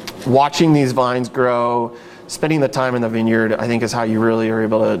 So watching these vines grow, spending the time in the vineyard, I think, is how you really are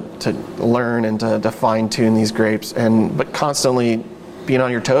able to learn and to fine tune these grapes, but constantly being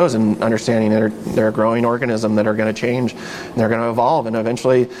on your toes and understanding they're a growing organism that are going to change and they're going to evolve, and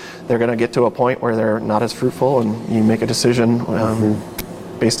eventually they're going to get to a point where they're not as fruitful, and you make a decision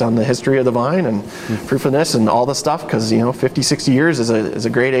based on the history of the vine and fruitfulness and all the stuff, because 50, 60 years is a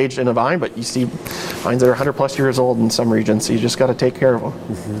great age in a vine, but you see vines that are 100 plus years old in some regions, so you just got to take care of them.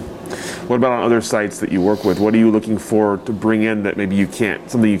 What about on other sites that you work with? What are you looking for to bring in that maybe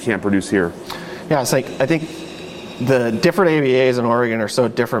something you can't produce here? Yeah, it's like, I think the different AVAs in Oregon are so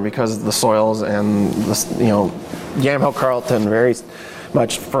different because of the soils, and Yamhill Carlton, very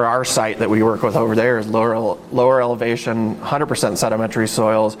much for our site that we work with over there, is lower elevation, 100% sedimentary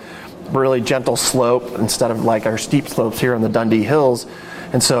soils, really gentle slope instead of like our steep slopes here in the Dundee Hills.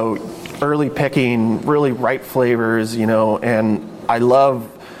 And so early picking, really ripe flavors, and I love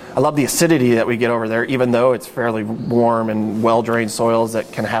the acidity that we get over there, even though it's fairly warm and well-drained soils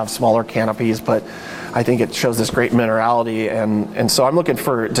that can have smaller canopies, but I think it shows this great minerality, and so I'm looking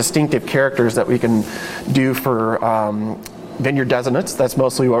for distinctive characters that we can do for vineyard designates. That's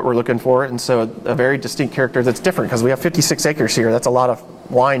mostly what we're looking for, and so a very distinct character that's different, because we have 56 acres here. That's a lot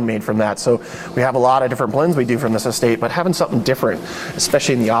of wine made from that, so we have a lot of different blends we do from this estate, but having something different,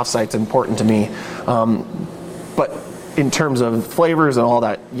 especially in the offsite, is important to me. But in terms of flavors and all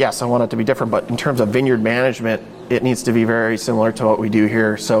that, yes, I want it to be different, but in terms of vineyard management it needs to be very similar to what we do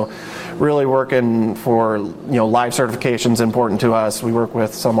here. So really working for, live certification is important to us. We work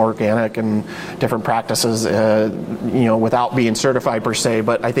with some organic and different practices, without being certified per se,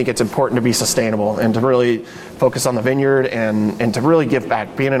 but I think it's important to be sustainable and to really focus on the vineyard and to really give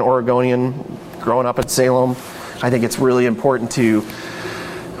back. Being an Oregonian, growing up in Salem, I think it's really important to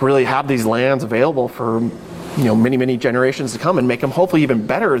really have these lands available for many, many generations to come and make them hopefully even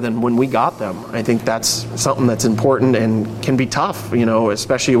better than when we got them. I think that's something that's important and can be tough,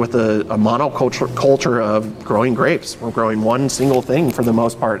 especially with a monoculture culture of growing grapes. We're growing one single thing for the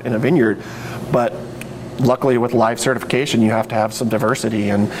most part in a vineyard, but luckily with live certification, you have to have some diversity.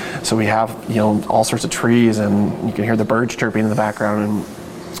 And so we have, all sorts of trees, and you can hear the birds chirping in the background, and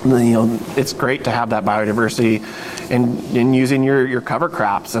it's great to have that biodiversity and using your cover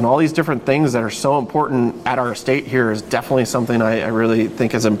crops and all these different things that are so important at our estate here is definitely something I really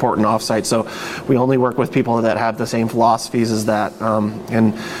think is important offsite. So we only work with people that have the same philosophies as that.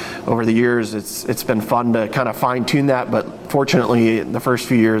 And over the years, it's been fun to kind of fine tune that. But fortunately, the first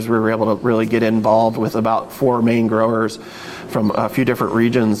few years, we were able to really get involved with about 4 main growers from a few different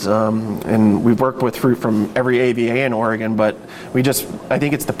regions, and we've worked with fruit from every AVA in Oregon. But I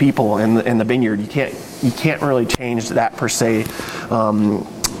think it's the people in the vineyard. You can't really change that per se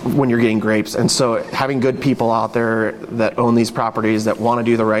when you're getting grapes. And so having good people out there that own these properties, that want to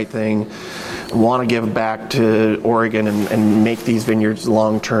do the right thing, want to give back to Oregon and make these vineyards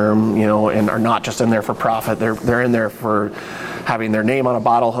long term, and are not just in there for profit. They're in there for having their name on a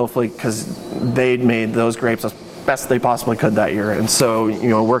bottle, hopefully, because they made those grapes as best they possibly could that year. And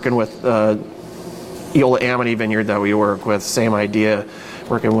so, working with Eola Amity Vineyard that we work with, same idea.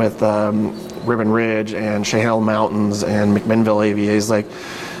 Working with Ribbon Ridge and Chehalis Mountains and McMinnville AVAs,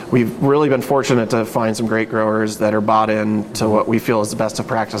 we've really been fortunate to find some great growers that are bought in to what we feel is the best of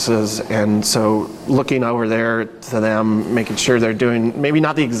practices. And so looking over there to them, making sure they're doing maybe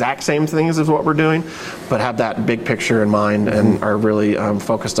not the exact same things as what we're doing, but have that big picture in mind and are really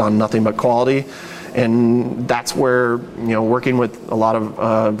focused on nothing but quality. And that's where, working with a lot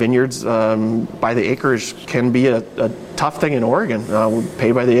of vineyards by the acres can be a tough thing in Oregon. We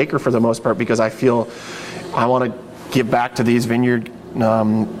pay by the acre for the most part because I feel I want to give back to these vineyard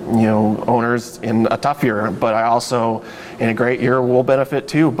owners in a tough year, but I also, in a great year, will benefit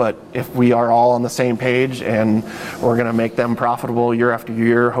too. But if we are all on the same page and we're going to make them profitable year after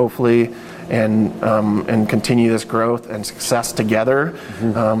year, hopefully, and continue this growth and success together,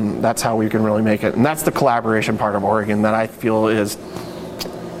 that's how we can really make it. And that's the collaboration part of Oregon that I feel is,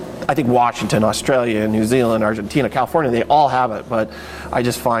 I think Washington, Australia, New Zealand, Argentina, California, they all have it. But I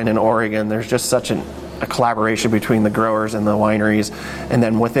just find in Oregon, there's just such a collaboration between the growers and the wineries, and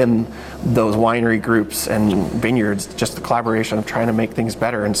then within those winery groups and vineyards, just the collaboration of trying to make things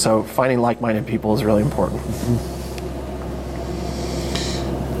better. And so finding like-minded people is really important.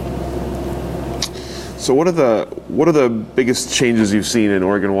 So what are the biggest changes you've seen in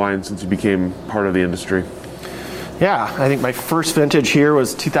Oregon wine since you became part of the industry? Yeah, I think my first vintage here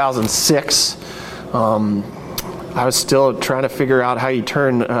was 2006. I was still trying to figure out how you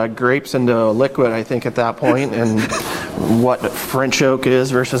turn grapes into a liquid, I think, at that point, and what French oak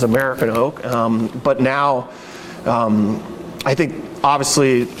is versus American oak. But now, I think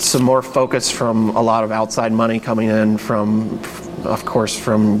obviously some more focus from a lot of outside money coming in from, of course,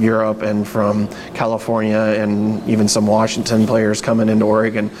 from Europe and from California, and even some Washington players coming into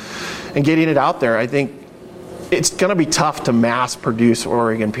Oregon and getting it out there. I think it's going to be tough to mass produce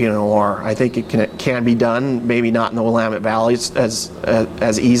Oregon Pinot Noir. I think it can be done, maybe not in the Willamette Valleys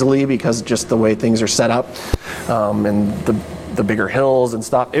as easily because just the way things are set up, and the bigger hills and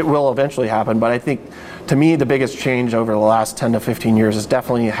stuff. It will eventually happen, but I think to me the biggest change over the last 10 to 15 years is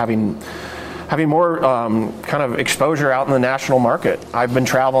definitely having more kind of exposure out in the national market. I've been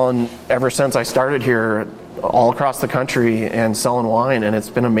traveling ever since I started here all across the country and selling wine, and it's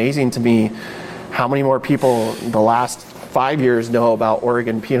been amazing to me how many more people the last 5 years know about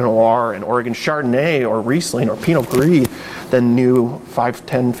Oregon Pinot Noir and Oregon Chardonnay or Riesling or Pinot Gris than knew 5,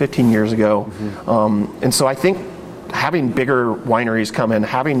 10, 15 years ago. And so I think having bigger wineries come in,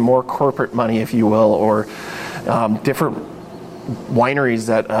 having more corporate money, if you will, or different wineries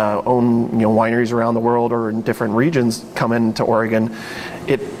that own wineries around the world or in different regions come into Oregon,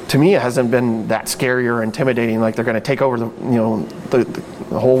 to me it hasn't been that scary or intimidating, like they're going to take over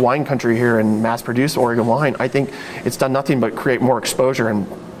the whole wine country here and mass produce Oregon wine. I think it's done nothing but create more exposure, and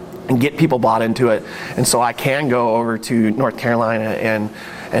and get people bought into it. And so I can go over to North Carolina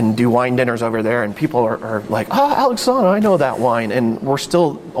and do wine dinners over there, and people are like, oh, Alexana, I know that wine. And we're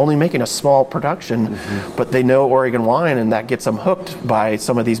still only making a small production, but they know Oregon wine, and that gets them hooked by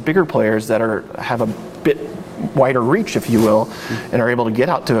some of these bigger players that have a bit wider reach, if you will, and are able to get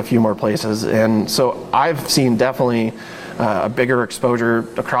out to a few more places. And so I've seen definitely a bigger exposure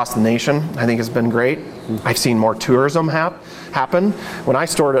across the nation. I think it's been great. I've seen more tourism happen. When I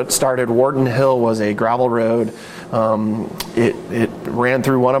started, Warden Hill was a gravel road. It ran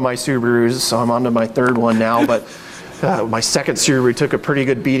through one of my Subarus, so I'm on to my third one now, but my second Subaru took a pretty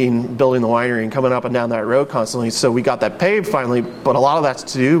good beating building the winery and coming up and down that road constantly. So we got that paved finally, but a lot of that's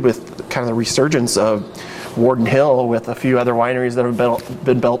to do with kind of the resurgence of Warden Hill, with a few other wineries that have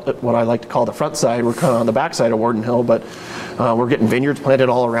been built at what I like to call the front side. We're kind of on the back side of Warden Hill, but we're getting vineyards planted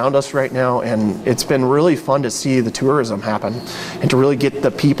all around us right now, and it's been really fun to see the tourism happen and to really get the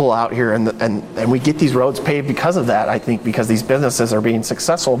people out here, and we get these roads paved because of that. I think because these businesses are being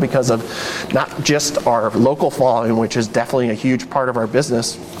successful because of not just our local following, which is definitely a huge part of our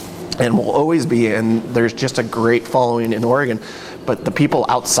business and will always be, and there's just a great following in Oregon, but the people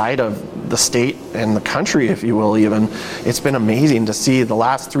outside of the state and the country, if you will, even, it's been amazing to see. The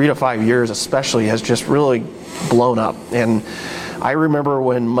last 3 to 5 years especially has just really blown up. And I remember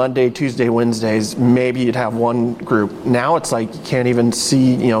when Monday, Tuesday, Wednesdays, maybe you'd have one group. Now it's like you can't even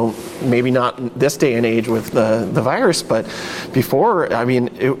see, maybe not this day and age with the virus, but before, I mean,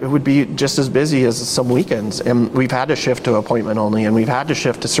 it would be just as busy as some weekends. And we've had to shift to appointment only, and we've had to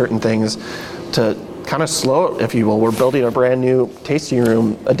shift to certain things to kind of slow it, if you will. We're building a brand new tasting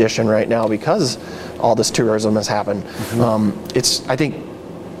room addition right now because all this tourism has happened. I think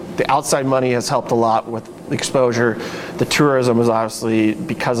the outside money has helped a lot with exposure. The tourism is obviously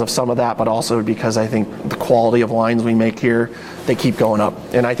because of some of that, but also because I think the quality of wines we make here, they keep going up.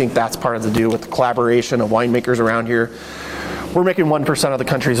 And I think that's part of the deal with the collaboration of winemakers around here. We're making 1% of the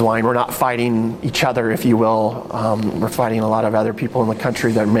country's wine. We're not fighting each other, if you will. We're fighting a lot of other people in the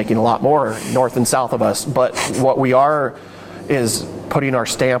country that are making a lot more north and south of us. But what we are is putting our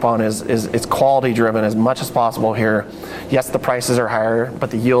stamp on is it's quality driven as much as possible here. Yes, the prices are higher,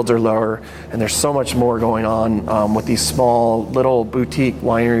 but the yields are lower, and there's so much more going on with these small little boutique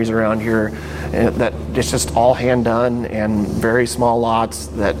wineries around here, and that it's just all hand done and very small lots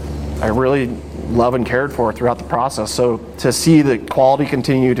that I really love and cared for throughout the process. So to see the quality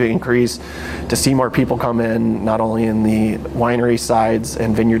continue to increase, to see more people come in, not only in the winery sides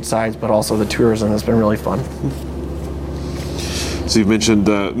and vineyard sides, but also the tourism, has been really fun. So you've mentioned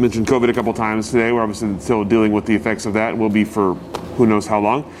COVID a couple times today. We're obviously still dealing with the effects of that. We'll be for who knows how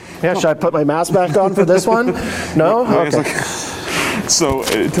long. Yeah, should I put my mask back on for this one? No? Okay. So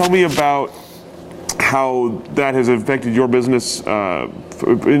tell me about how that has affected your business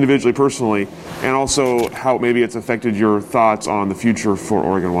individually, personally, and also how maybe it's affected your thoughts on the future for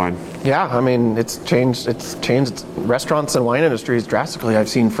Oregon wine. Yeah, I mean, it's changed restaurants and wine industries drastically. I've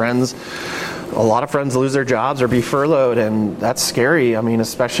seen a lot of friends lose their jobs or be furloughed, and that's scary. I mean,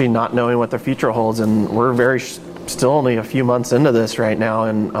 especially not knowing what the future holds. And we're still only a few months into this right now,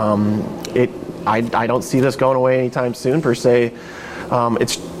 and I don't see this going away anytime soon per se.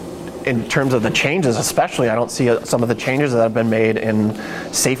 It's in terms of the changes, especially, I don't see some of the changes that have been made in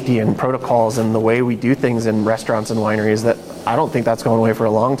safety and protocols and the way we do things in restaurants and wineries, that I don't think that's going away for a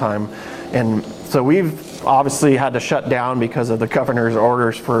long time. And so we've obviously had to shut down because of the governor's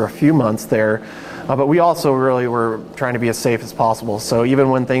orders for a few months there. But we also really were trying to be as safe as possible. So even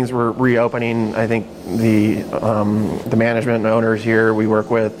when things were reopening, I think the management and owners here we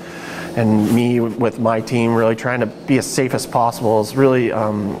work with, and me with my team, really trying to be as safe as possible is really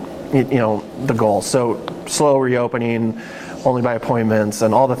the goal. So slow reopening, only by appointments,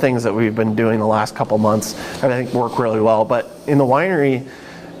 and all the things that we've been doing the last couple months, I think work really well. But in the winery,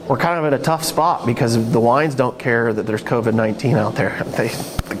 we're kind of in a tough spot because the wines don't care that there's COVID-19 out there.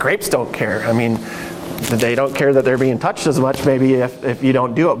 The grapes don't care. I mean, they don't care that they're being touched as much maybe if you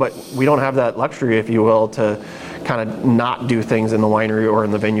don't do it, but we don't have that luxury, if you will, to kind of not do things in the winery or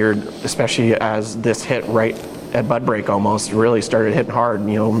in the vineyard, especially as this hit right at bud break almost, really started hitting hard.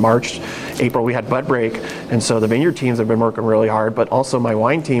 March, April, we had bud break, and so the vineyard teams have been working really hard, but also my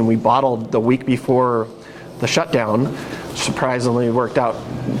wine team, we bottled the week before the shutdown. Surprisingly worked out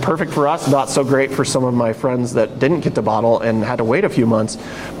perfect for us, not so great for some of my friends that didn't get to bottle and had to wait a few months,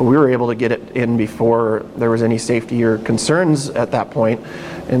 but we were able to get it in before there was any safety or concerns at that point.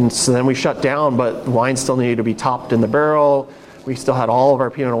 And so then we shut down, but the wine still needed to be topped in the barrel. We still had all of our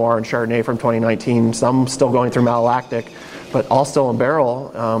Pinot Noir and Chardonnay from 2019, some still going through malolactic, but all still in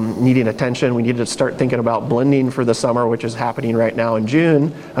barrel, needing attention. We needed to start thinking about blending for the summer, which is happening right now in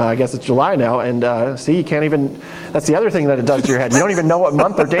June. I guess it's July now, and see, you can't even. That's the other thing that it does to your head. You don't even know what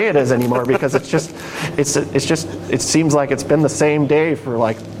month or day it is anymore, because it seems like it's been the same day for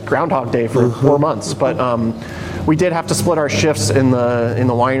like Groundhog Day for 4 months. But we did have to split our shifts in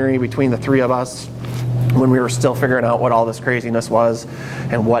the winery between the three of us, when we were still figuring out what all this craziness was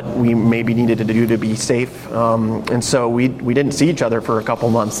and what we maybe needed to do to be safe. And so we didn't see each other for a couple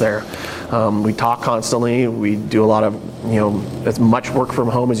months there. We talk constantly. We do a lot of, as much work from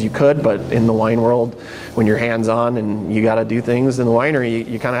home as you could, but in the wine world, when you're hands-on and you got to do things in the winery,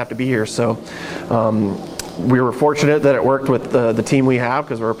 you kind of have to be here. So we were fortunate that it worked with the team we have,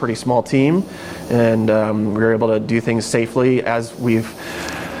 because we're a pretty small team, and we were able to do things safely as we've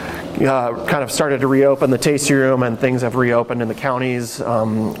kind of started to reopen the tasting room, and things have reopened in the counties.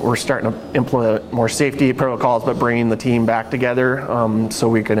 We're starting to implement more safety protocols, but bringing the team back together, so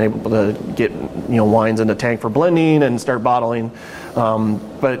we can able to get wines in the tank for blending and start bottling.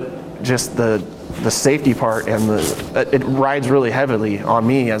 But just the safety part, and it rides really heavily on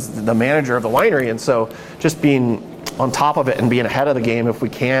me as the manager of the winery, and so just being on top of it and being ahead of the game if we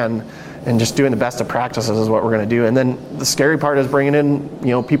can, and just doing the best of practices is what we're going to do. And then the scary part is bringing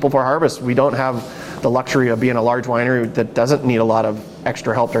in, people for harvest. We don't have the luxury of being a large winery that doesn't need a lot of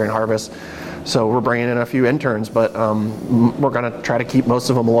extra help during harvest. So we're bringing in a few interns, but we're going to try to keep most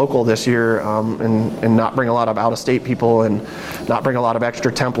of them local this year, and not bring a lot of out-of-state people, and not bring a lot of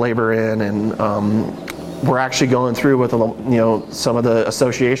extra temp labor in. And we're actually going through with some of the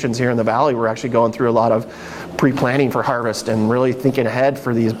associations here in the Valley. We're actually going through a lot of pre-planning for harvest and really thinking ahead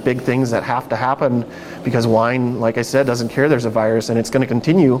for these big things that have to happen, because wine, like I said, doesn't care there's a virus, and it's going to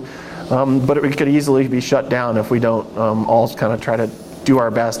continue. But it could easily be shut down if we don't all kind of try to do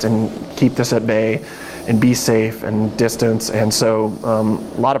our best and keep this at bay and be safe and distance. And so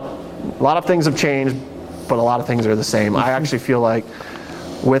a lot of things have changed, but a lot of things are the same. I actually feel like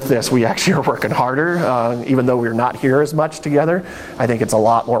with this, we actually are working harder, even though we're not here as much together. I think it's a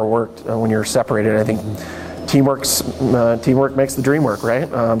lot more work when you're separated. I think teamwork makes the dream work, right?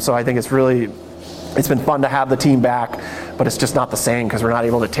 So I think it's been fun to have the team back, but it's just not the same, because we're not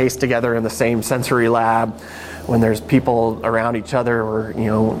able to taste together in the same sensory lab. When there's people around each other,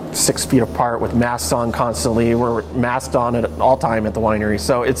 we're 6 feet apart with masks on constantly. We're masked on at all time at the winery.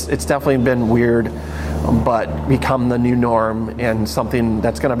 So it's definitely been weird, but become the new norm, and something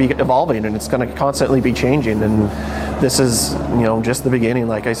that's going to be evolving, and it's going to constantly be changing. And this is just the beginning,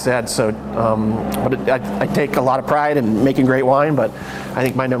 like I said. So but I take a lot of pride in making great wine, but I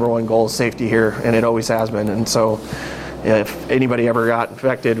think my number one goal is safety here, and it always has been. And so if anybody ever got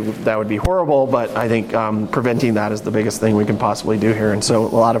infected, that would be horrible, but I think preventing that is the biggest thing we can possibly do here. And so a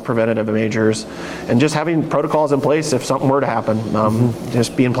lot of preventative measures, and just having protocols in place if something were to happen,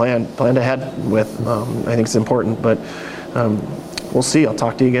 just being planned ahead with, I think it's important. But we'll see. I'll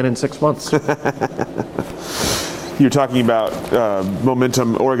talk to you again in 6 months. You're talking about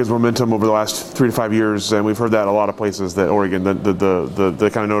Oregon's momentum over the last 3 to 5 years, and we've heard that a lot of places, that Oregon, the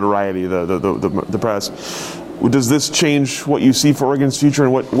kind of notoriety, the press. Does this change what you see for Oregon's future,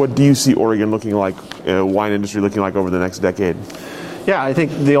 and what do you see Oregon looking like, wine industry looking like over the next decade? Yeah, I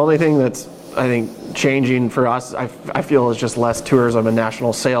think the only thing that's changing for us, I feel, is just less tourism and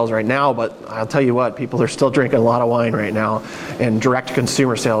national sales right now. But I'll tell you what, people are still drinking a lot of wine right now, and direct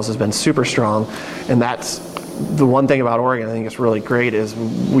consumer sales has been super strong. And that's the one thing about Oregon I think is really great, is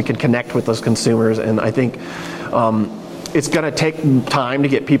we can connect with those consumers. And I think it's going to take time to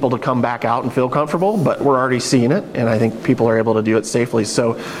get people to come back out and feel comfortable, but we're already seeing it, and I think people are able to do it safely.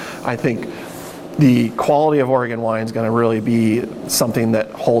 So I think the quality of Oregon wine is going to really be something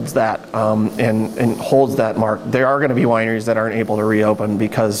that holds that, and holds that mark. There are going to be wineries that aren't able to reopen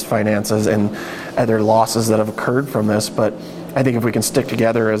because finances and other losses that have occurred from this, but I think if we can stick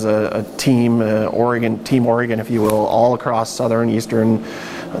together as a team, Team Oregon, if you will, all across southern, eastern,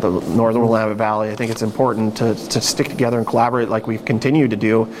 the northern Willamette Valley, I think it's important to stick together and collaborate like we've continued to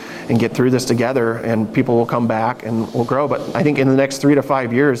do, and get through this together, and people will come back and will grow. But I think in the next 3 to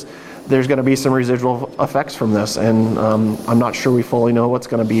 5 years, there's going to be some residual effects from this, and I'm not sure we fully know what's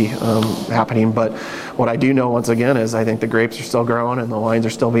going to be happening. But what I do know, once again, is I think the grapes are still growing and the wines are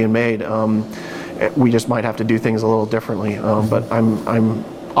still being made. We just might have to do things a little differently. But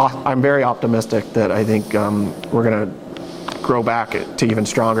I'm very optimistic that I think we're going to grow back to even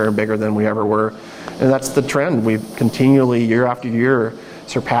stronger and bigger than we ever were. And that's the trend. We've continually, year after year,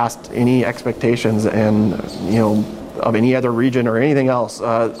 surpassed any expectations, and of any other region or anything else.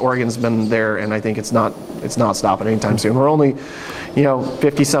 Oregon's been there, and I think it's not stopping anytime soon. We're only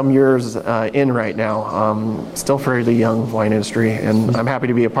 50 some years in right now, still fairly young wine industry, and I'm happy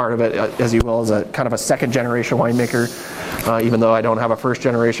to be a part of it, as you will, as a kind of a second generation winemaker. Even though I don't have a first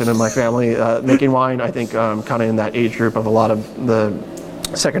generation in my family making wine, I think I'm kind of in that age group of a lot of the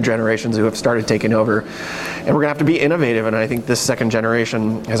second generations who have started taking over. And we're gonna have to be innovative, and I think this second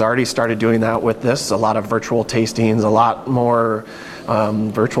generation has already started doing that with this. A lot of virtual tastings, a lot more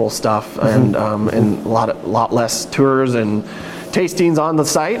virtual stuff, and a lot less tours and tastings on the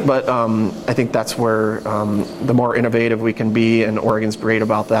site, but I think that's where the more innovative we can be, and Oregon's great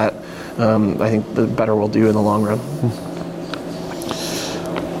about that. I think the better we'll do in the long run.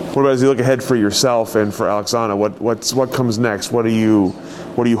 What about as you look ahead for yourself and for Alexana? What comes next? What are you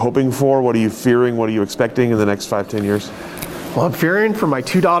hoping for? What are you fearing? What are you expecting in the next 5-10 years? Well, I'm fearing for my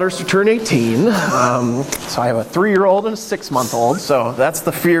 2 daughters to turn 18. So I have a 3-year-old and a 6-month-old. So that's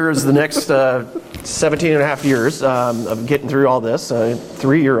the fear, is the next 17 and a half years of getting through all this.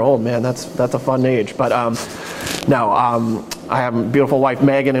 3-year-old, man, that's a fun age. But I have a beautiful wife,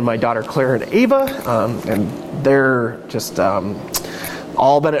 Megan, and my daughter, Claire and Ava. And they're just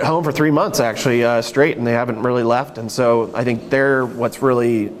all been at home for 3 months, actually, straight, and they haven't really left. And so I think they're what's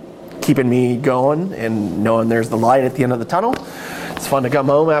really keeping me going, and knowing there's the light at the end of the tunnel. It's fun to come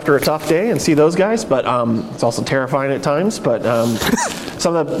home after a tough day and see those guys, but it's also terrifying at times, but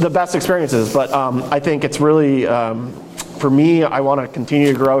some of the best experiences. But I think it's really, for me, I want to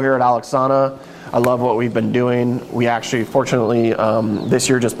continue to grow here at Alexana. I love what we've been doing. We actually, fortunately, this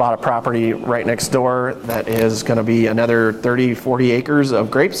year just bought a property right next door that is going to be another 30, 40 acres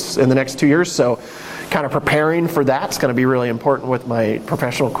of grapes in the next 2 years. So kind of preparing for that's going to be really important with my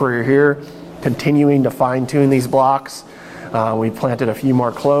professional career here, continuing to fine tune these blocks. We planted a few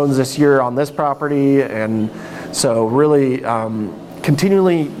more clones this year on this property, and so really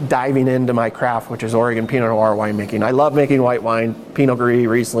continually diving into my craft, which is Oregon Pinot Noir winemaking. I love making white wine, Pinot Gris,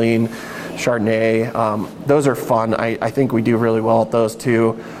 Riesling, Chardonnay. Those are fun. I think we do really well at those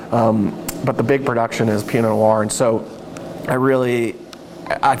too. But the big production is Pinot Noir, and so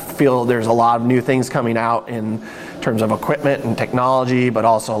I feel there's a lot of new things coming out in terms of equipment and technology, but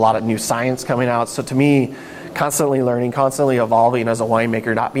also a lot of new science coming out. So to me, constantly learning, constantly evolving as a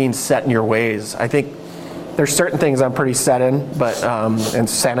winemaker, not being set in your ways. I think there's certain things I'm pretty set in, but and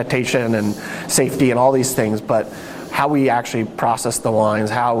sanitation and safety and all these things, but how we actually process the wines,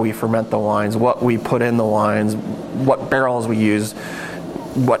 how we ferment the wines, what we put in the wines, what barrels we use,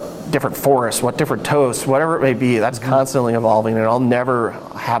 what different forests, what different toasts, whatever it may be, that's constantly evolving, and I'll never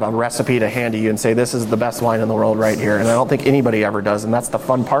have a recipe to hand to you and say this is the best wine in the world right here, and I don't think anybody ever does, and that's the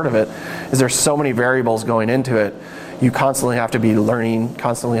fun part of it, is there's so many variables going into it. You constantly have to be learning,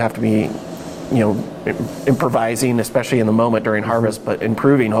 constantly have to be improvising, especially in the moment during harvest, but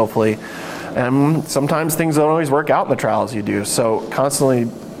improving hopefully. And sometimes things don't always work out in the trials you do, so constantly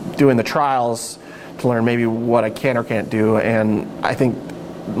doing the trials to learn maybe what I can or can't do. And I think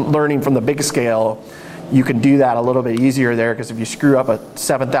learning from the big scale, you can do that a little bit easier there, because if you screw up a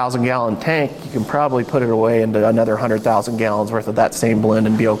 7,000 gallon tank, you can probably put it away into another 100,000 gallons worth of that same blend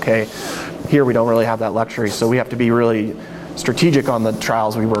and be okay. Here we don't really have that luxury, so we have to be really strategic on the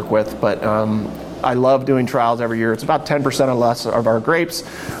trials we work with. But I love doing trials every year. It's about 10% or less of our grapes,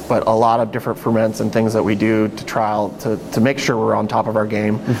 but a lot of different ferments and things that we do to trial to make sure we're on top of our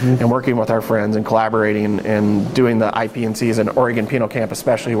game, and working with our friends and collaborating and doing the IPNCs and Oregon Pinot Camp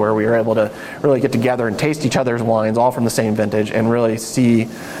especially, where we were able to really get together and taste each other's wines all from the same vintage and really see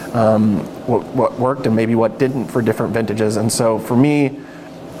what worked and maybe what didn't for different vintages. And so for me,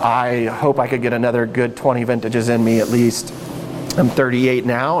 I hope I could get another good 20 vintages in me at least. I'm 38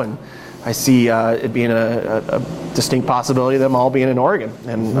 now, and I see it being a distinct possibility of them all being in Oregon.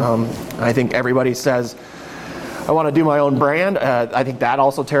 And I think everybody says, I want to do my own brand. I think that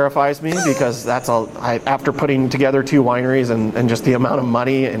also terrifies me, because after putting together 2 wineries and just the amount of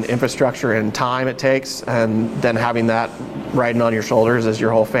money and infrastructure and time it takes, and then having that riding on your shoulders as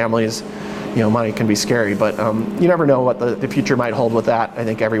your whole family's money, can be scary. But you never know what the future might hold with that. I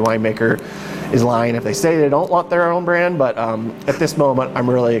think every winemaker is lying if they say they don't want their own brand, but at this moment I'm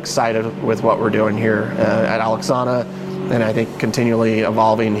really excited with what we're doing here at Alexana, and I think continually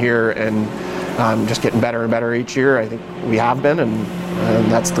evolving here and just getting better and better each year. I think we have been, and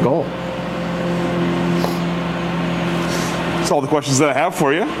that's the goal. That's all the questions that I have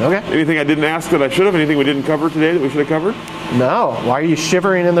for you. Okay. Anything I didn't ask that I should have? Anything we didn't cover today that we should have covered? No. Why are you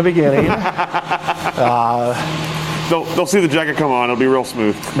shivering in the beginning? They'll see the jacket come on. It'll be real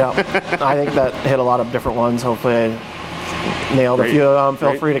smooth. No, I think that hit a lot of different ones. Hopefully nailed Great. a few of them. Feel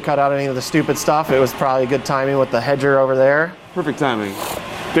Great. free to cut out any of the stupid stuff. It was probably good timing with the hedger over there. Perfect timing.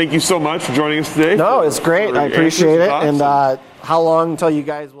 Thank you so much for joining us today. No, it's great. I appreciate it. And how long until you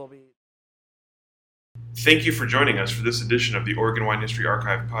guys will be? Thank you for joining us for this edition of the Oregon Wine History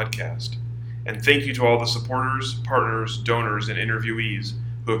Archive podcast. And thank you to all the supporters, partners, donors, and interviewees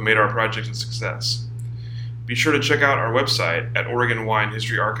who have made our project a success. Be sure to check out our website at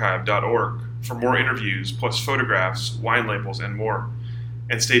OregonWineHistoryArchive.org for more interviews, plus photographs, wine labels, and more.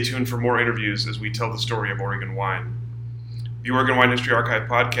 And stay tuned for more interviews as we tell the story of Oregon wine. The Oregon Wine History Archive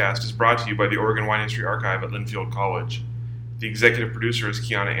podcast is brought to you by the Oregon Wine History Archive at Linfield College. The executive producer is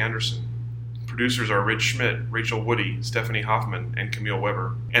Kiana Anderson. Producers are Rich Schmidt, Rachel Woody, Stephanie Hoffman, and Camille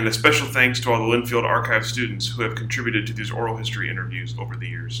Weber. And a special thanks to all the Linfield Archive students who have contributed to these oral history interviews over the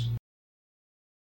years.